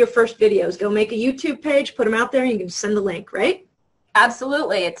those will be your first videos. Go make a YouTube page, put them out there, and you can send the link, right?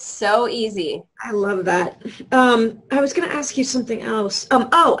 Absolutely. It's so easy. I love that. I was going to ask you something else.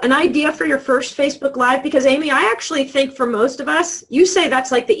 Oh, an idea for your first Facebook Live, because, Amy, I actually think for most of us, you say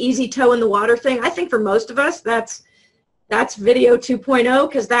that's like the easy toe in the water thing. I think for most of us, that's video 2.0,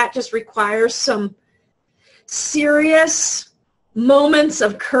 because that just requires some serious moments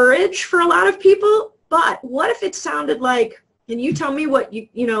of courage for a lot of people. But what if it sounded like, and you tell me what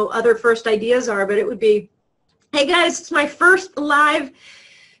you know other first ideas are, but it would be, hey guys, it's my first live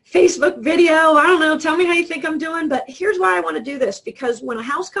Facebook video. I don't know, tell me how you think I'm doing, but here's why I want to do this, because when a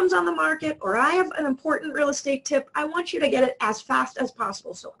house comes on the market or I have an important real estate tip, I want you to get it as fast as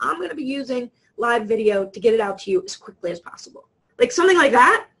possible. So I'm going to be using live video to get it out to you as quickly as possible. Like something like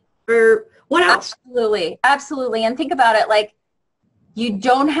that? Or what else? Absolutely. Absolutely. And think about it, like, you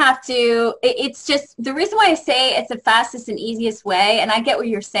don't have to, it's just, the reason why I say it's the fastest and easiest way, and I get what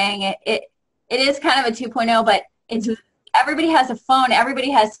you're saying, it is kind of a 2.0, but it's, everybody has a phone, everybody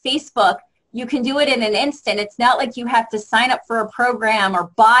has Facebook. You can do it in an instant. It's not like you have to sign up for a program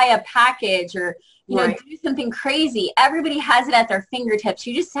or buy a package or, you know, do something crazy. Everybody has it at their fingertips.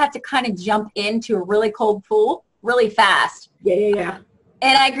 You just have to kind of jump into a really cold pool really fast. Yeah.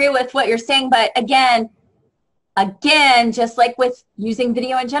 And I agree with what you're saying, but again, just like with using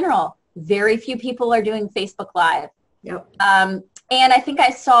video in general, very few people are doing Facebook Live. Yep. And I think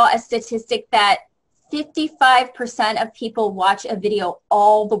I saw a statistic that 55% of people watch a video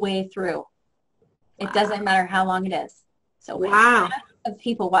all the way through. It doesn't matter how long it is. So half of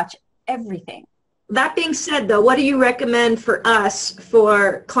people watch everything. That being said, though, what do you recommend for us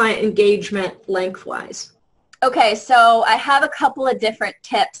for client engagement lengthwise? Okay, so I have a couple of different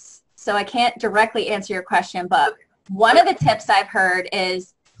tips. So I can't directly answer your question, but one of the tips I've heard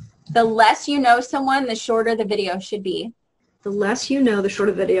is the less you know someone, the shorter the video should be. The less you know, the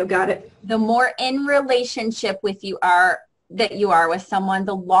shorter the video. Got it. The more in relationship with you are with someone,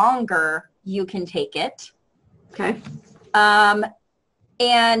 the longer you can take it. Okay.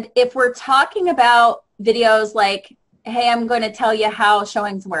 And if we're talking about videos like, hey, I'm going to tell you how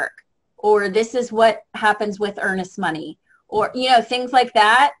showings work, or this is what happens with earnest money, or, you know, things like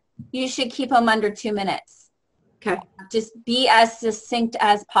that, you should keep them under 2 minutes. Okay. Just be as succinct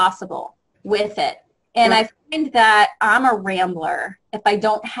as possible with it. And I find that I'm a rambler if I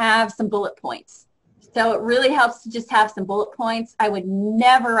don't have some bullet points. So it really helps to just have some bullet points. I would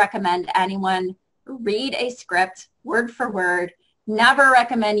never recommend anyone read a script word for word. Never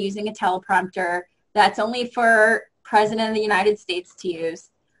recommend using a teleprompter. That's only for President of the United States to use.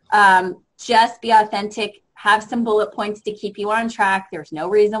 Just be authentic. Have some bullet points to keep you on track. There's no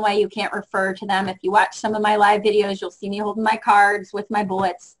reason why you can't refer to them. If you watch some of my live videos, you'll see me holding my cards with my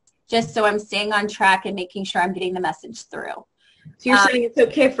bullets, just so I'm staying on track and making sure I'm getting the message through. So you're saying it's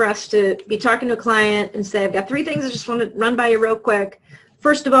okay for us to be talking to a client and say, I've got 3 things I just want to run by you real quick.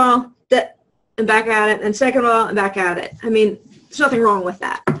 First of all, that, and back at it. And second of all, and back at it. I mean, there's nothing wrong with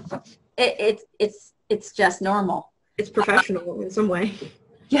that. It's just normal. It's professional in some way.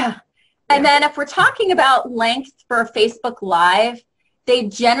 Yeah. And then if we're talking about length for Facebook Live, they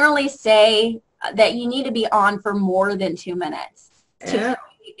generally say that you need to be on for more than 2 minutes to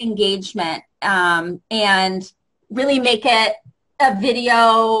create engagement and really make it a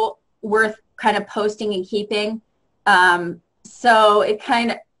video worth kind of posting and keeping. So you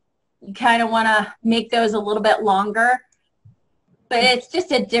kind of want to make those a little bit longer, but it's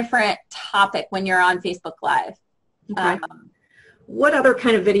just a different topic when you're on Facebook Live. Okay. What other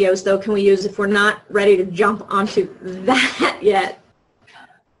kind of videos, though, can we use if we're not ready to jump onto that yet?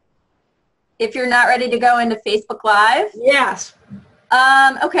 If you're not ready to go into Facebook Live? Yes.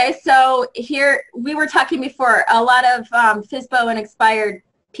 Okay, so here we were talking before, a lot of FSBO and expired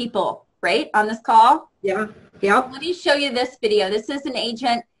people, right, on this call? Yeah. Yep. Let me show you this video. This is an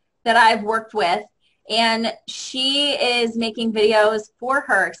agent that I've worked with, and she is making videos for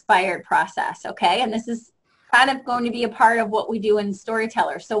her expired process, okay? And this is kind of going to be a part of what we do in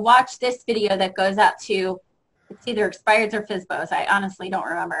Storyteller. So watch this video that goes out to, it's either expireds or FSBOs. I honestly don't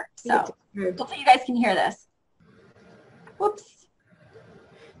remember. So hopefully you guys can hear this. Whoops.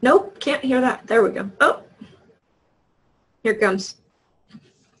 Nope, can't hear that. There we go. Oh, here it comes.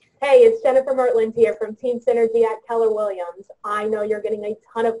 Hey, it's Jennifer Mertland here from Team Synergy at Keller Williams. I know you're getting a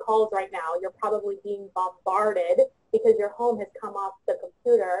ton of calls right now. You're probably being bombarded because your home has come off the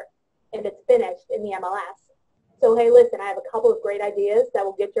computer and it's finished in the MLS. So, hey, listen, I have a couple of great ideas that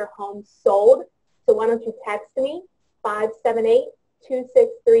will get your home sold. So why don't you text me,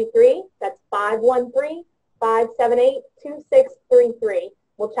 578-2633. That's 513-578-2633.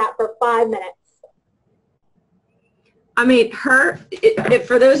 We'll chat for 5 minutes. I mean, for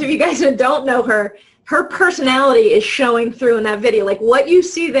those of you guys that don't know her, her personality is showing through in that video. Like, what you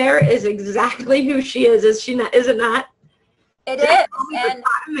see there is exactly who she is. Is she not? Is it not? It is. And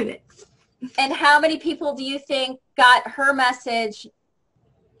 5 minutes. And how many people do you think got her message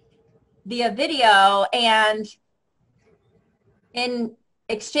via video and in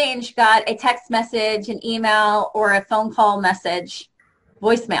exchange got a text message, an email, or a phone call message,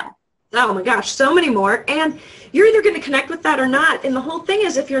 voicemail? Oh my gosh, so many more. And you're either going to connect with that or not. And the whole thing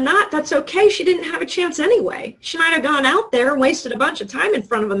is, if you're not, that's okay. She didn't have a chance anyway. She might have gone out there and wasted a bunch of time in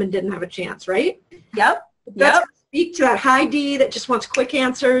front of them and didn't have a chance, right? Yep. That's speak to that high D that just wants quick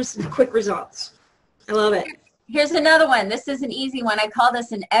answers and quick results. I love it. Here's another one. This is an easy one. I call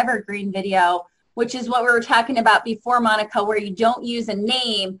this an evergreen video, which is what we were talking about before, Monica, where you don't use a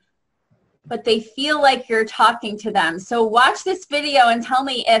name, but they feel like you're talking to them. So watch this video and tell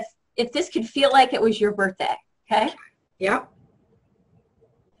me if this could feel like it was your birthday, okay? Yeah.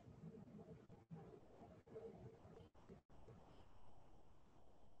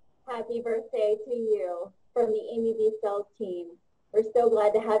 Happy birthday to you from the Amy B. Sales team. We're so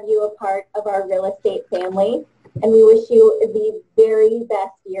glad to have you a part of our real estate family, and we wish you the very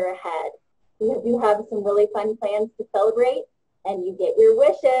best year ahead. We do have some really fun plans to celebrate, and you get your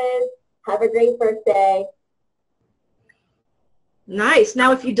wishes. Have a great birthday. Nice.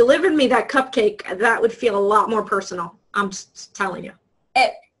 Now, if you delivered me that cupcake, that would feel a lot more personal. I'm just telling you.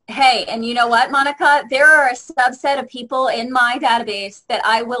 Hey, and you know what, Monica? There are a subset of people in my database that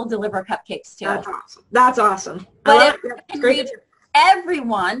I will deliver cupcakes to. That's awesome. That's awesome. But if I can reach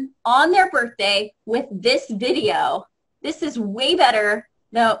everyone on their birthday with this video, this is way better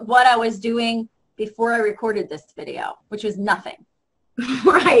than what I was doing before I recorded this video, which was nothing.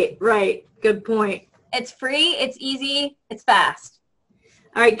 Right, right. Good point. It's free, it's easy, it's fast.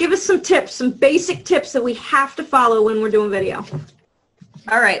 All right, give us some tips, some basic tips that we have to follow when we're doing video.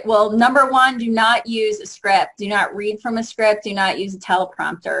 All right, well, number one, do not use a script. Do not read from a script. Do not use a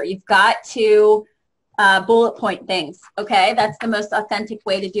teleprompter. You've got to bullet point things, okay? That's the most authentic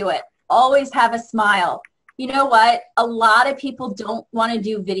way to do it. Always have a smile. You know what? A lot of people don't want to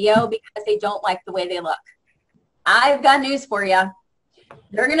do video because they don't like the way they look. I've got news for you.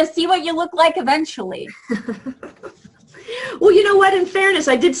 They're going to see what you look like eventually. Well, you know what? In fairness,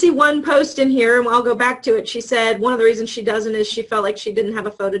 I did see one post in here, and I'll go back to it. She said one of the reasons she doesn't is she felt like she didn't have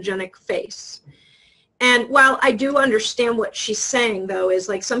a photogenic face. And while I do understand what she's saying, though, is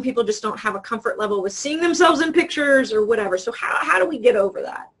like some people just don't have a comfort level with seeing themselves in pictures or whatever. So how do we get over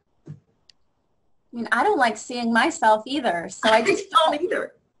that? I mean, I don't like seeing myself either. So I just don't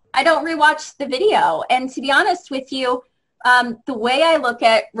either. I don't rewatch the video. And to be honest with you, the way I look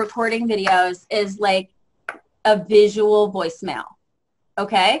at recording videos is like a visual voicemail.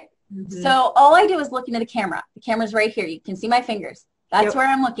 Okay? Mm-hmm. So all I do is look into the camera. The camera's right here. You can see my fingers. That's where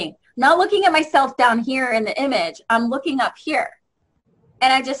I'm looking. I'm not looking at myself down here in the image. I'm looking up here.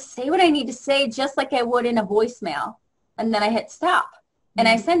 And I just say what I need to say just like I would in a voicemail. And then I hit stop. And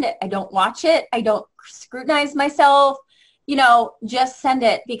I send it. I don't watch it. I don't scrutinize myself. You know, just send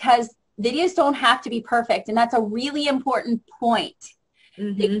it, because videos don't have to be perfect. And that's a really important point.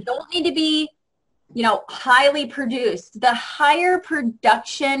 Mm-hmm. They don't need to be, you know, highly produced. The higher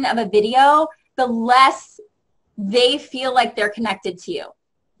production of a video, the less they feel like they're connected to you.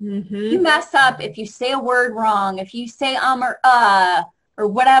 Mm-hmm. You mess up, if you say a word wrong, if you say or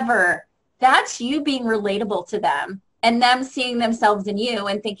whatever, that's you being relatable to them and them seeing themselves in you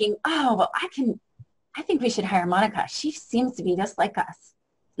and thinking, oh, well, I think we should hire Monica. She seems to be just like us,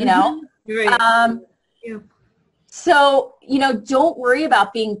 you know? Right. So, you know, don't worry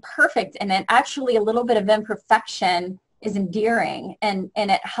about being perfect. And then actually a little bit of imperfection is endearing and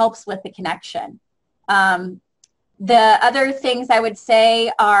it helps with the connection. The other things I would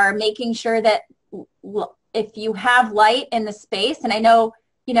say are making sure that if you have light in the space, and I know,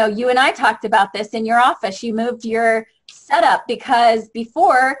 you know, you and I talked about this in your office, you moved your setup because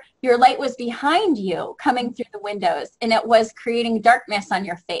before your light was behind you coming through the windows and it was creating darkness on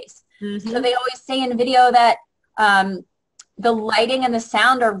your face. Mm-hmm. So they always say in video that the lighting and the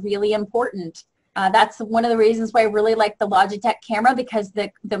sound are really important. That's one of the reasons why I really like the Logitech camera, because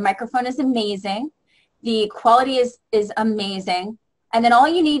the microphone is amazing. The quality is amazing. And then all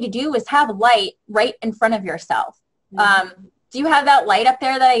you need to do is have light right in front of yourself. Mm-hmm. Do you have that light up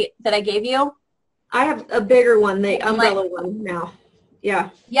there that I gave you? I have a bigger one, the umbrella one now. Yeah.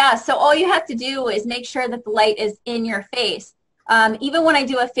 Yeah, so all you have to do is make sure that the light is in your face. Even when I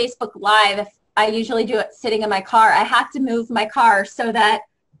do a Facebook Live, I usually do it sitting in my car. I have to move my car so that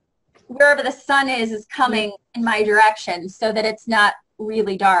wherever the sun is coming in my direction so that it's not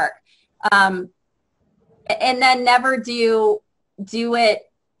really dark. And then never do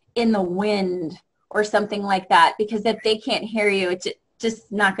it in the wind or something like that, because if they can't hear you, it's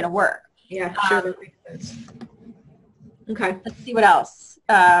just not going to work. Yeah, sure, that makes sense. Okay. Let's see what else.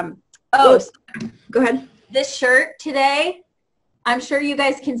 Go ahead. This shirt today, I'm sure you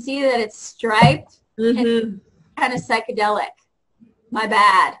guys can see that it's striped and kind of psychedelic. My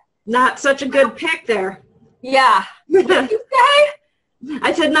bad. Not such a good pick there. Yeah. What did you say?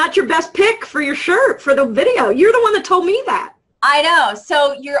 I said not your best pick for your shirt for the video. You're the one that told me that. I know.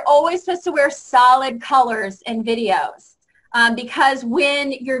 So you're always supposed to wear solid colors in videos because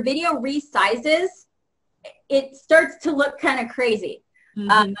when your video resizes, it starts to look kind of crazy.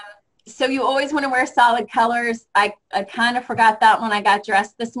 Mm-hmm. So you always want to wear solid colors. I kind of forgot that when I got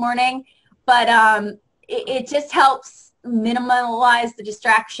dressed this morning, but it just helps minimize the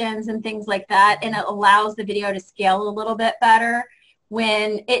distractions and things like that, and it allows the video to scale a little bit better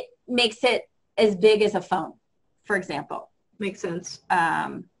when it makes it as big as a phone, for example. Makes sense.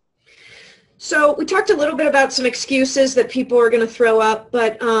 So we talked a little bit about some excuses that people are going to throw up,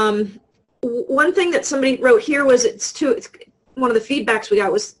 but one thing that somebody wrote here was one of the feedbacks we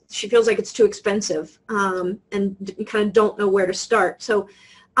got was she feels like it's too expensive and kind of don't know where to start. So,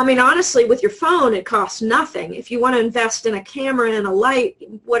 I mean, honestly, with your phone, it costs nothing. If you want to invest in a camera and a light,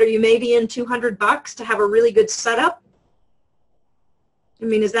 what are you, maybe in $200 to have a really good setup? I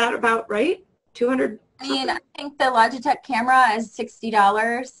mean, is that about right? 200? I mean, I think the Logitech camera is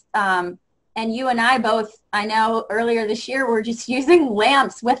 $60. And you and I both, I know earlier this year, were just using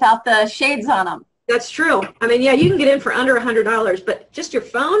lamps without the shades on them. That's true. I mean, yeah, you can get in for under $100, but just your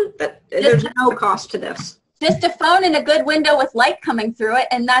phone, there's no cost to this. Just a phone and a good window with light coming through it,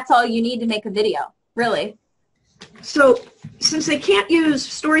 and that's all you need to make a video, really. So since they can't use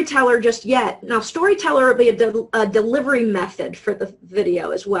Storyteller just yet, now Storyteller will be a delivery method for the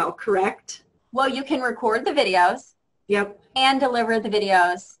video as well, correct? Well, you can record the videos. Yep. And deliver the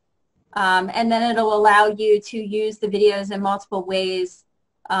videos. And then it'll allow you to use the videos in multiple ways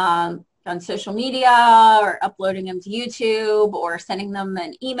on social media, or uploading them to YouTube, or sending them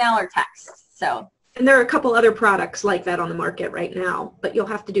an email or text. So. And there are a couple other products like that on the market right now, but you'll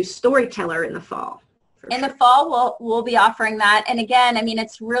have to do Storyteller in the fall In the fall, we'll be offering that. And again, I mean,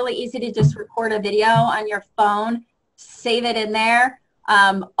 it's really easy to just record a video on your phone, save it in there.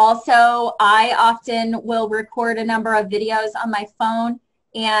 Also, I often will record a number of videos on my phone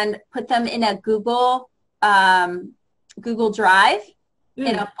and put them in a Google Drive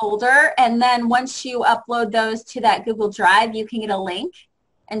in a folder. And then once you upload those to that Google Drive, you can get a link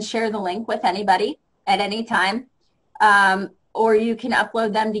and share the link with anybody at any time. Or you can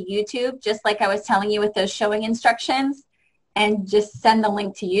upload them to YouTube, just like I was telling you with those showing instructions, and just send the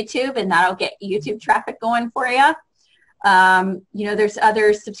link to YouTube, and that'll get YouTube traffic going for you. You know, there's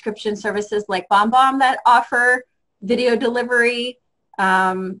other subscription services like BombBomb that offer video delivery.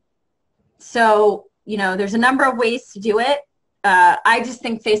 So, you know, there's a number of ways to do it. I just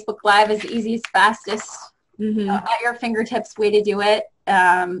think Facebook Live is the easiest, fastest, you know, at your fingertips way to do it.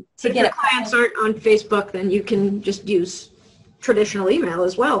 If your clients aren't on Facebook, then you can just use traditional email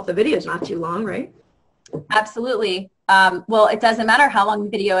as well if the video is not too long, right? Absolutely. Well, it doesn't matter how long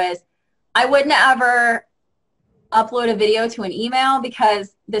the video is. I wouldn't ever upload a video to an email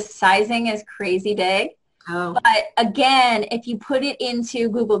because the sizing is crazy big. Oh. But again, if you put it into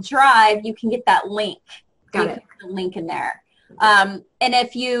Google Drive, you can get that link. Got it. The link in there. And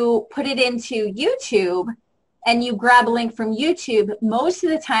if you put it into YouTube and you grab a link from YouTube, most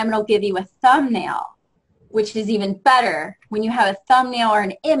of the time it'll give you a thumbnail, which is even better. When you have a thumbnail or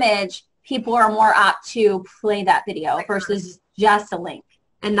an image, people are more apt to play that video versus just a link.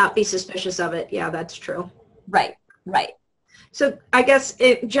 And not be suspicious of it. Yeah, that's true. Right, right. So I guess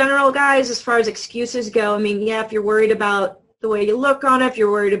in general, guys, as far as excuses go, I mean, yeah, if you're worried about the way you look on it, if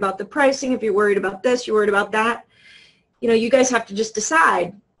you're worried about the pricing, if you're worried about this, you're worried about that, you know, you guys have to just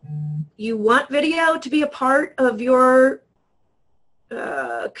decide. You want video to be a part of your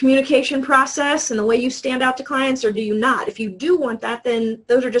communication process and the way you stand out to clients, or do you not? If you do want that, then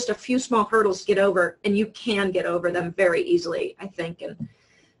those are just a few small hurdles to get over, and you can get over them very easily, I think. And,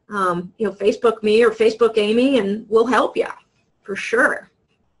 you know, Facebook me or Facebook Amy, and we'll help you for sure.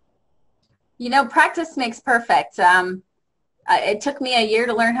 You know, practice makes perfect. It took me a year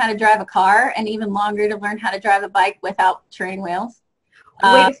to learn how to drive a car, and even longer to learn how to drive a bike without training wheels.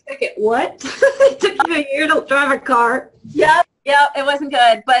 Wait a second, what? It took you a year to drive a car? Yep, it wasn't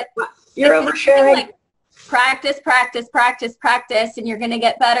good, but you're oversharing. Like, practice, practice, practice, practice, and you're going to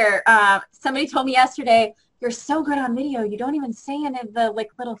get better. Somebody told me yesterday, you're so good on video, you don't even say any of the like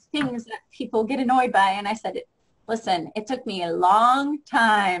little things that people get annoyed by. And I said, listen, it took me a long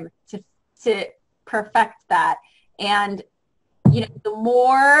time to perfect that. And, you know, the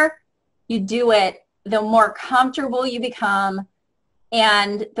more you do it, the more comfortable you become,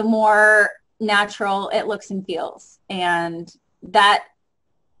 and the more natural it looks and feels. And that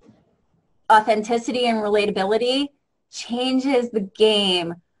authenticity and relatability changes the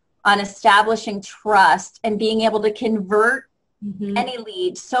game on establishing trust and being able to convert any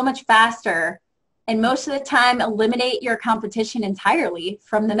lead so much faster, and most of the time eliminate your competition entirely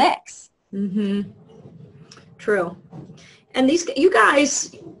from the mix. True. And you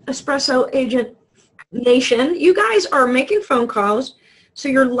guys, Espresso Agent Nation, you guys are making phone calls. So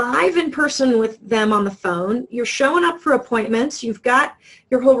you're live in person with them on the phone. You're showing up for appointments. You've got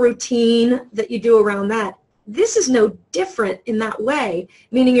your whole routine that you do around that. This is no different in that way,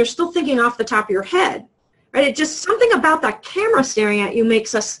 meaning you're still thinking off the top of your head, right? It just, something about that camera staring at you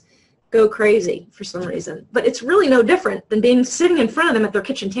makes us go crazy for some reason. But it's really no different than sitting in front of them at their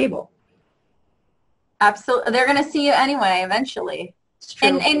kitchen table. Absolutely. They're going to see you anyway, eventually.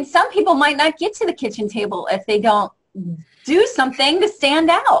 And some people might not get to the kitchen table if they don't do something to stand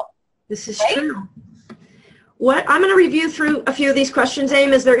out. This is true. I'm going to review through a few of these questions,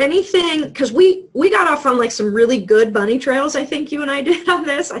 Aim. Is there anything, because we got off on like some really good bunny trails, I think you and I did on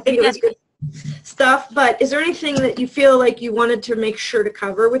this. I think it was good stuff. But is there anything that you feel like you wanted to make sure to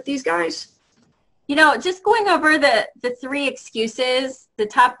cover with these guys? You know, just going over the three excuses, the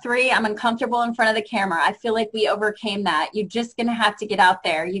top three, I'm uncomfortable in front of the camera. I feel like we overcame that. You're just going to have to get out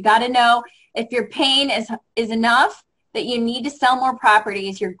there. You got to know if your pain is enough that you need to sell more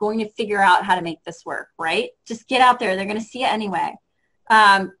properties, you're going to figure out how to make this work, right? Just get out there. They're going to see it anyway.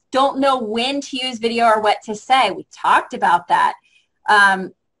 Don't know when to use video or what to say. We talked about that.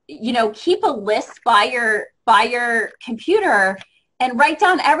 You know, keep a list by your computer and write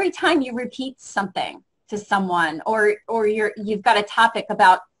down every time you repeat something to someone, or you've got a topic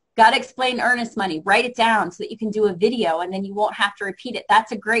about got to explain earnest money. Write it down so that you can do a video and then you won't have to repeat it.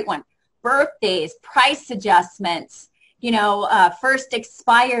 That's a great one. Birthdays, price adjustments, you know, first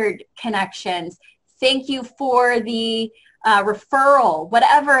expired connections. Thank you for the referral,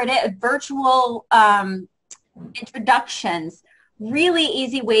 whatever it is, virtual introductions. really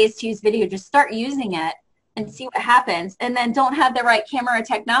easy ways to use video. Just start using it and see what happens. And then don't have the right camera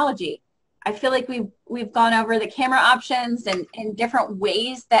technology. I feel like we've gone over the camera options and different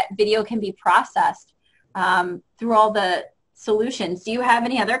ways that video can be processed through all the solutions. Do you have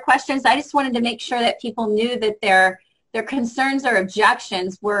any other questions? I just wanted to make sure that people knew that their concerns or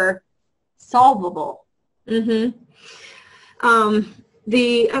objections were solvable. Mm-hmm.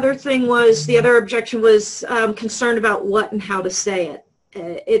 The other objection was concerned about what and how to say it.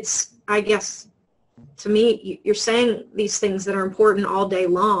 It's, I guess, to me, you're saying these things that are important all day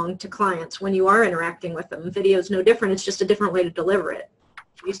long to clients when you are interacting with them. Video is no different. It's just a different way to deliver it.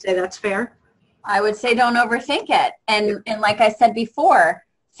 Do you say that's fair? I would say don't overthink it. And like I said before,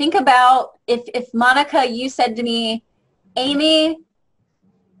 think about if Monica, you said to me, Amy,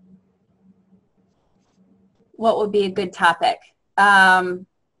 what would be a good topic? Why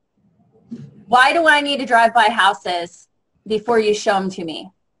do I need to drive by houses before you show them to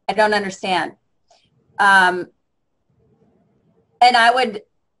me? I don't understand. And I would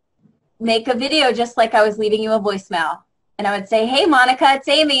make a video just like I was leaving you a voicemail. And I would say, hey, Monica, it's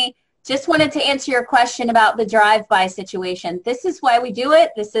Amy. Just wanted to answer your question about the drive-by situation. This is why we do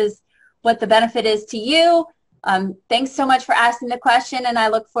it. This is what the benefit is to you. Thanks so much for asking the question, and I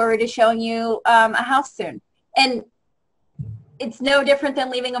look forward to showing you a house soon. And it's no different than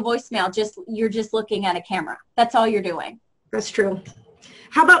leaving a voicemail. You're just looking at a camera. That's all you're doing. That's true.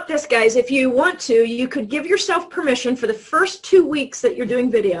 How about this, guys? If you want to, you could give yourself permission for the first 2 weeks that you're doing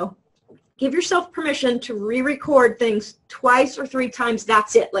video. Give yourself permission to re-record things twice or 3 times.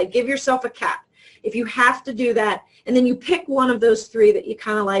 That's it. Like, give yourself a cap. If you have to do that, and then you pick one of those 3 that you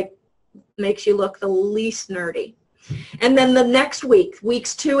kind of like makes you look the least nerdy. And then the next week,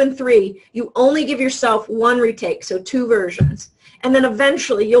 weeks 2 and 3, you only give yourself 1 retake, so 2 versions. And then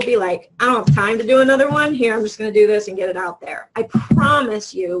eventually you'll be like, I don't have time to do another one. Here, I'm just going to do this and get it out there. I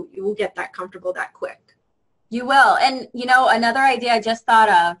promise you, you will get that comfortable that quick. You will. And, you know, another idea I just thought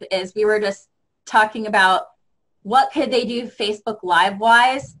of is we were just talking about what could they do Facebook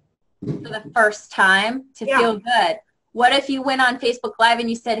Live-wise for the first time to feel good. What if you went on Facebook Live and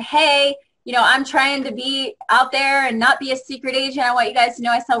you said, hey, you know, I'm trying to be out there and not be a secret agent. I want you guys to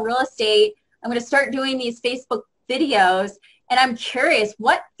know I sell real estate. I'm going to start doing these Facebook videos. And I'm curious,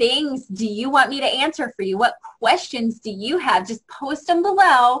 what things do you want me to answer for you? What questions do you have? Just post them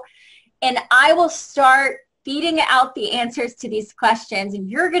below, and I will start feeding out the answers to these questions, and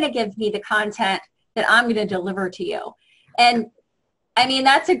you're going to give me the content that I'm going to deliver to you. And, I mean,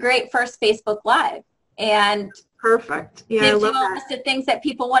 that's a great first Facebook Live. And perfect. Yeah, gives you a list of things that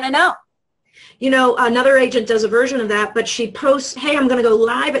people want to know. You know, another agent does a version of that, but she posts, hey, I'm going to go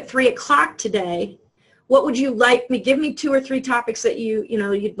live at 3 o'clock today. What would you like me, give me 2 or 3 topics that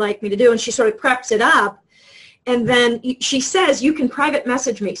you'd like me to do. And she sort of preps it up. And then she says, you can private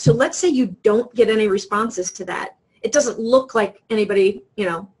message me. So let's say you don't get any responses to that. It doesn't look like anybody,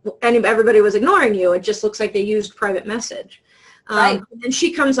 everybody was ignoring you. It just looks like they used private message. Right. And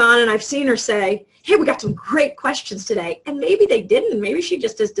she comes on, and I've seen her say, hey, we got some great questions today. And maybe they didn't. Maybe she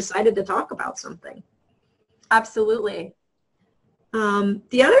just has decided to talk about something. Absolutely.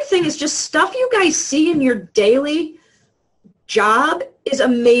 The other thing is just stuff you guys see in your daily job is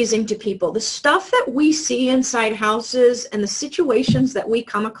amazing to people. The stuff that we see inside houses and the situations that we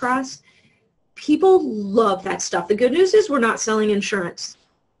come across, people love that stuff. The good news is we're not selling insurance,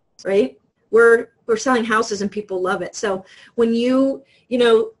 right? We're selling houses and people love it. So when you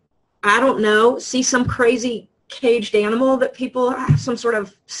I don't know, see some crazy caged animal that people have, some sort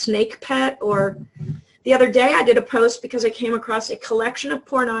of snake pet, or the other day I did a post because I came across a collection of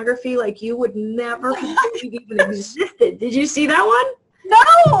pornography like you would never believe even existed. Did you see that one? No!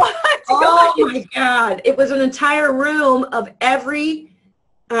 Oh my God. It was an entire room of every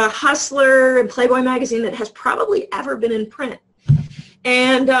Hustler and Playboy magazine that has probably ever been in print.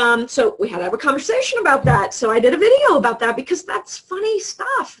 And so we had to have a conversation about that. So I did a video about that because that's funny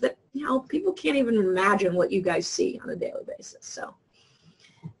stuff that, people can't even imagine what you guys see on a daily basis. So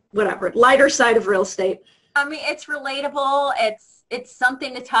whatever, lighter side of real estate. I mean, it's relatable. It's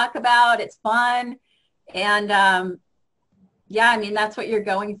something to talk about. It's fun. And yeah, I mean, that's what you're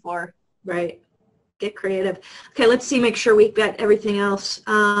going for. Right. Get creative. Okay, let's see, make sure we've got everything else.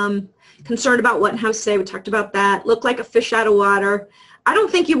 Concerned about what and how to say. We talked about that. Look like a fish out of water. I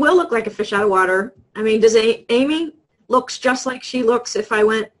don't think you will look like a fish out of water. I mean, does Amy looks just like she looks if I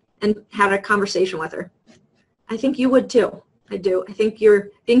went and had a conversation with her? I think you would too. I do. I think you're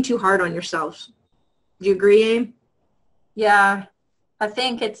being too hard on yourselves. Do you agree, Aim? Yeah. I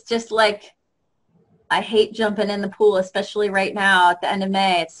think it's just like, I hate jumping in the pool, especially right now at the end of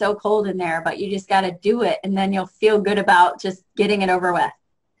May. It's so cold in there, but you just got to do it, and then you'll feel good about just getting it over with.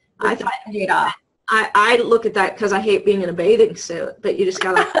 I look at that because I hate being in a bathing suit, but you just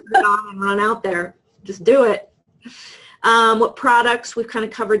got to put it on and run out there. Just do it. What products? We've kind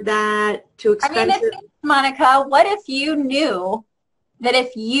of covered that. Too expensive. Monica, what if you knew that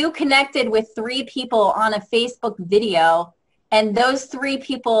if you connected with 3 people on a Facebook video, and those 3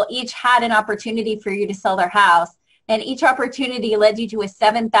 people each had an opportunity for you to sell their house, and each opportunity led you to a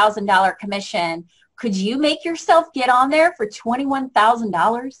 $7,000 commission, could you make yourself get on there for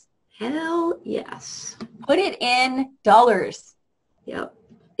 $21,000? Hell yes. Put it in dollars. Yep,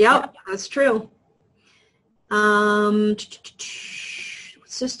 that's true.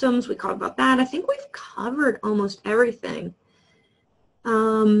 Systems, we talked about that. I think we've covered almost everything.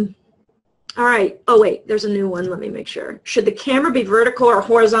 All right. Oh, wait, there's a new one. Let me make sure. Should the camera be vertical or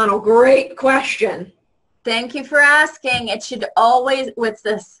horizontal? Great question. Thank you for asking. It should always, what's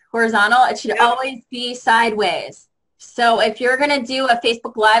this, horizontal? It should always be sideways. So if you're going to do a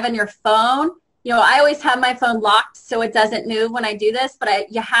Facebook Live on your phone, you know, I always have my phone locked so it doesn't move when I do this,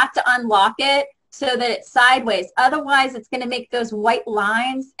 but you have to unlock it so that it's sideways. Otherwise, it's going to make those white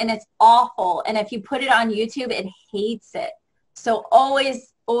lines, and it's awful. And if you put it on YouTube, it hates it. So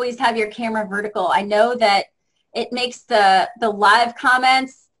always have your camera vertical. I know that it makes the live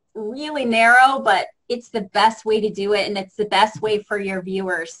comments really narrow, but it's the best way to do it, and it's the best way for your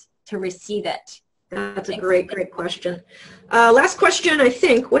viewers to receive it. That's a great question. Last question, I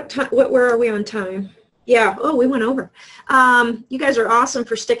think. Where are we on time? Yeah. Oh, we went over. You guys are awesome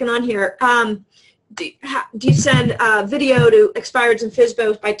for sticking on here. Do you send video to expireds and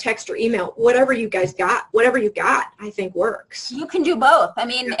FSBOs by text or email? Whatever you guys got, whatever you got, I think works. You can do both. I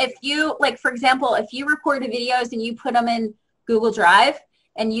mean, if you, like, for example, if you record the videos and you put them in Google Drive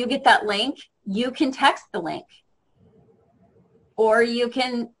and you get that link, you can text the link. Or you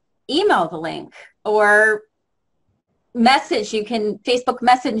can email the link. Or message, you can Facebook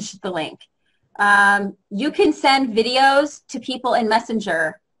message the link. You can send videos to people in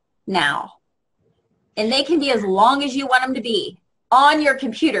Messenger now. And they can be as long as you want them to be on your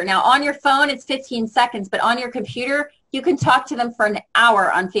computer. Now, on your phone, it's 15 seconds, but on your computer, you can talk to them for an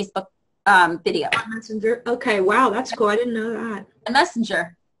hour on Facebook video. Messenger. Okay, wow, that's cool. I didn't know that. A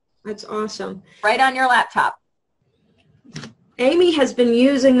Messenger. That's awesome. Right on your laptop. Amy has been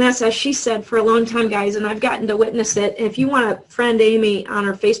using this, as she said, for a long time, guys, and I've gotten to witness it. If you want to friend Amy on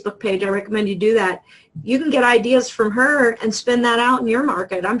her Facebook page, I recommend you do that. You can get ideas from her and spin that out in your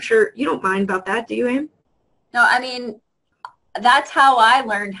market. I'm sure you don't mind about that, do you, Amy? No, I mean, that's how I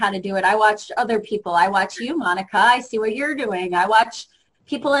learned how to do it. I watched other people. I watch you, Monica. I see what you're doing. I watch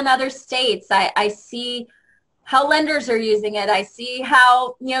people in other states. I see how lenders are using it. I see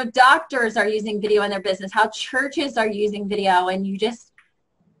how, you know, doctors are using video in their business, how churches are using video, and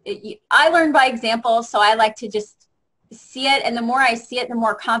I learn by example, so I like to just see it, and the more I see it, the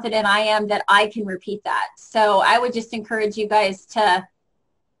more confident I am that I can repeat that. So I would just encourage you guys to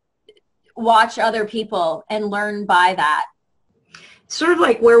watch other people and learn by that. Sort of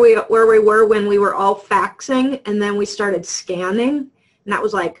like where we were when we were all faxing, and then we started scanning, and that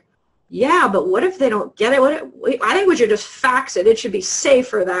was like, yeah, but what if they don't get it? I think we should just fax it. It should be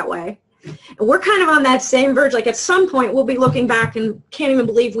safer that way. And we're kind of on that same verge. Like at some point, we'll be looking back and can't even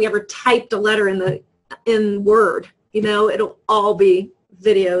believe we ever typed a letter in Word. You know, it'll all be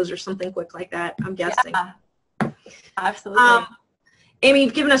videos or something quick like that, I'm guessing. Yeah, absolutely. Amy,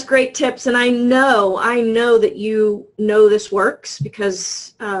 you've given us great tips, and I know that you know this works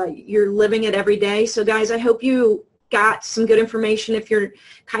because you're living it every day. So, guys, I hope you got some good information. If you're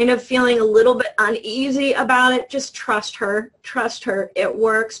kind of feeling a little bit uneasy about it, just trust her. Trust her. It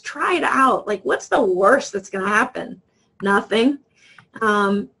works. Try it out. Like, what's the worst that's going to happen? Nothing.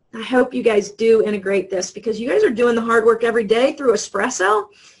 I hope you guys do integrate this because you guys are doing the hard work every day through Espresso.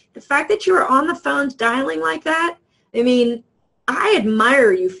 The fact that you are on the phones dialing like that, I mean, I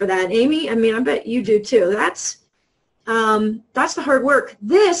admire you for that, Amy. I mean, I bet you do too. That's the hard work.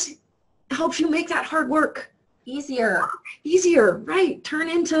 This helps you make that hard work easier, right? Turn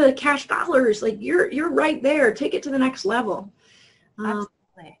into cash dollars. Like you're right there. Take it to the next level.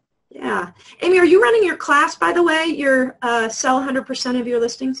 Absolutely. Yeah. Amy, are you running your class, by the way? Your sell 100% of your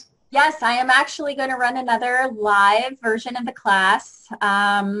listings? Yes, I am actually going to run another live version of the class.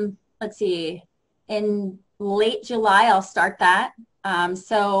 Let's see. In late July, I'll start that.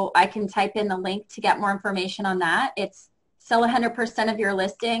 So I can type in the link to get more information on that. It's Sell 100% of your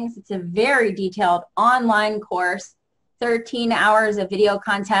listings. It's a very detailed online course, 13 hours of video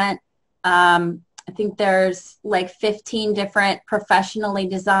content. I think there's like 15 different professionally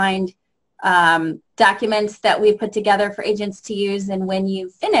designed documents that we put together for agents to use. And when you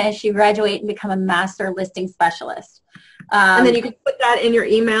finish, you graduate and become a master listing specialist. And then you can put that in your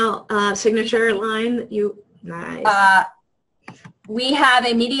email signature line. Nice. We have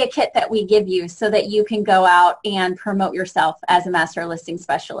a media kit that we give you so that you can go out and promote yourself as a master listing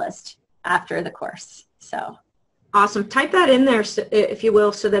specialist after the course. So awesome. Type that in there, if you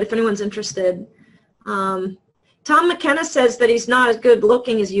will, so that if anyone's interested. Tom McKenna says that he's not as good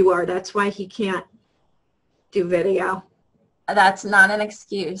looking as you are. That's why he can't do video. That's not an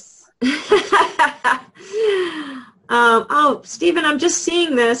excuse. Oh, Stephen, I'm just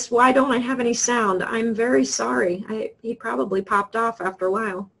seeing this. Why don't I have any sound? I'm very sorry. He probably popped off after a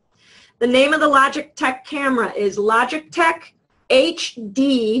while. The name of the Logitech camera is Logitech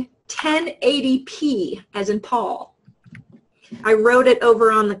HD 1080p, as in Paul. I wrote it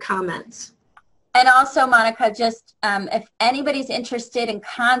over on the comments. And also, Monica, just if anybody's interested in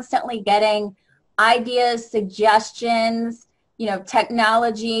constantly getting ideas, suggestions,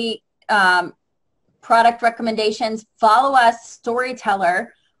 technology, product recommendations, follow us,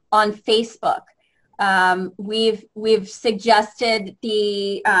 Storyteller, on Facebook. We've suggested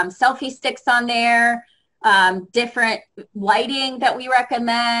the selfie sticks on there, different lighting that we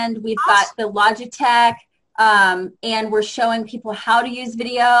recommend. We've got the Logitech. And we're showing people how to use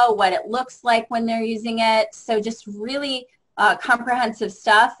video, what it looks like when they're using it. So just really comprehensive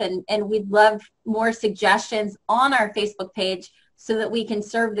stuff. And we'd love more suggestions on our Facebook page so that we can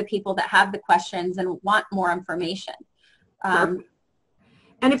serve the people that have the questions and want more information. And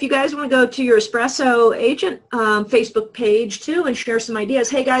if you guys want to go to your Espresso agent Facebook page too and share some ideas.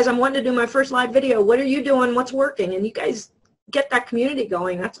 Hey guys, I'm wanting to do my first live video. What are you doing? What's working? And you guys get that community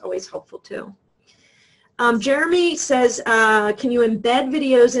going. That's always helpful too. Jeremy says, can you embed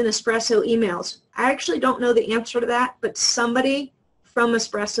videos in Espresso emails? I actually don't know the answer to that, but somebody from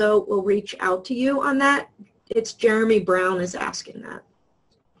Espresso will reach out to you on that. It's Jeremy Brown is asking that.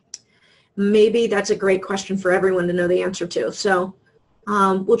 Maybe that's a great question for everyone to know the answer to. So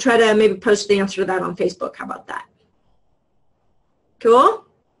we'll try to maybe post the answer to that on Facebook. How about that? Cool?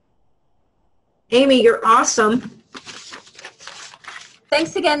 Amy, you're awesome.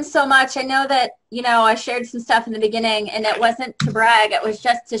 Thanks again so much. I know that, I shared some stuff in the beginning, and it wasn't to brag. It was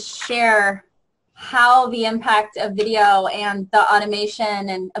just to share how the impact of video and the automation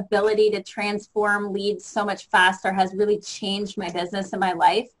and ability to transform leads so much faster has really changed my business and my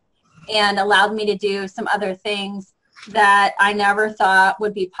life and allowed me to do some other things that I never thought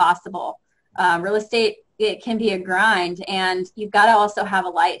would be possible. Real estate, it can be a grind, and you've got to also have a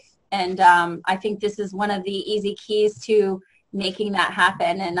life. And I think this is one of the easy keys to making that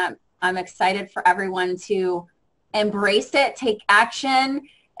happen. And I'm excited for everyone to embrace it, take action.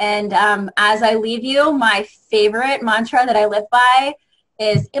 And as I leave you, my favorite mantra that I live by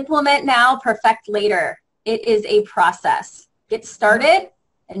is implement now, perfect later. It is a process. Get started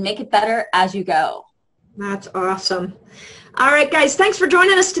and make it better as you go. That's awesome. All right, guys, thanks for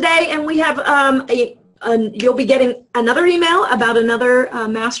joining us today. And we have you'll be getting another email about another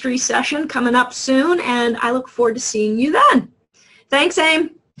mastery session coming up soon. And I look forward to seeing you then. Thanks,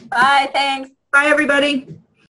 Aim. Bye, thanks. Bye, everybody.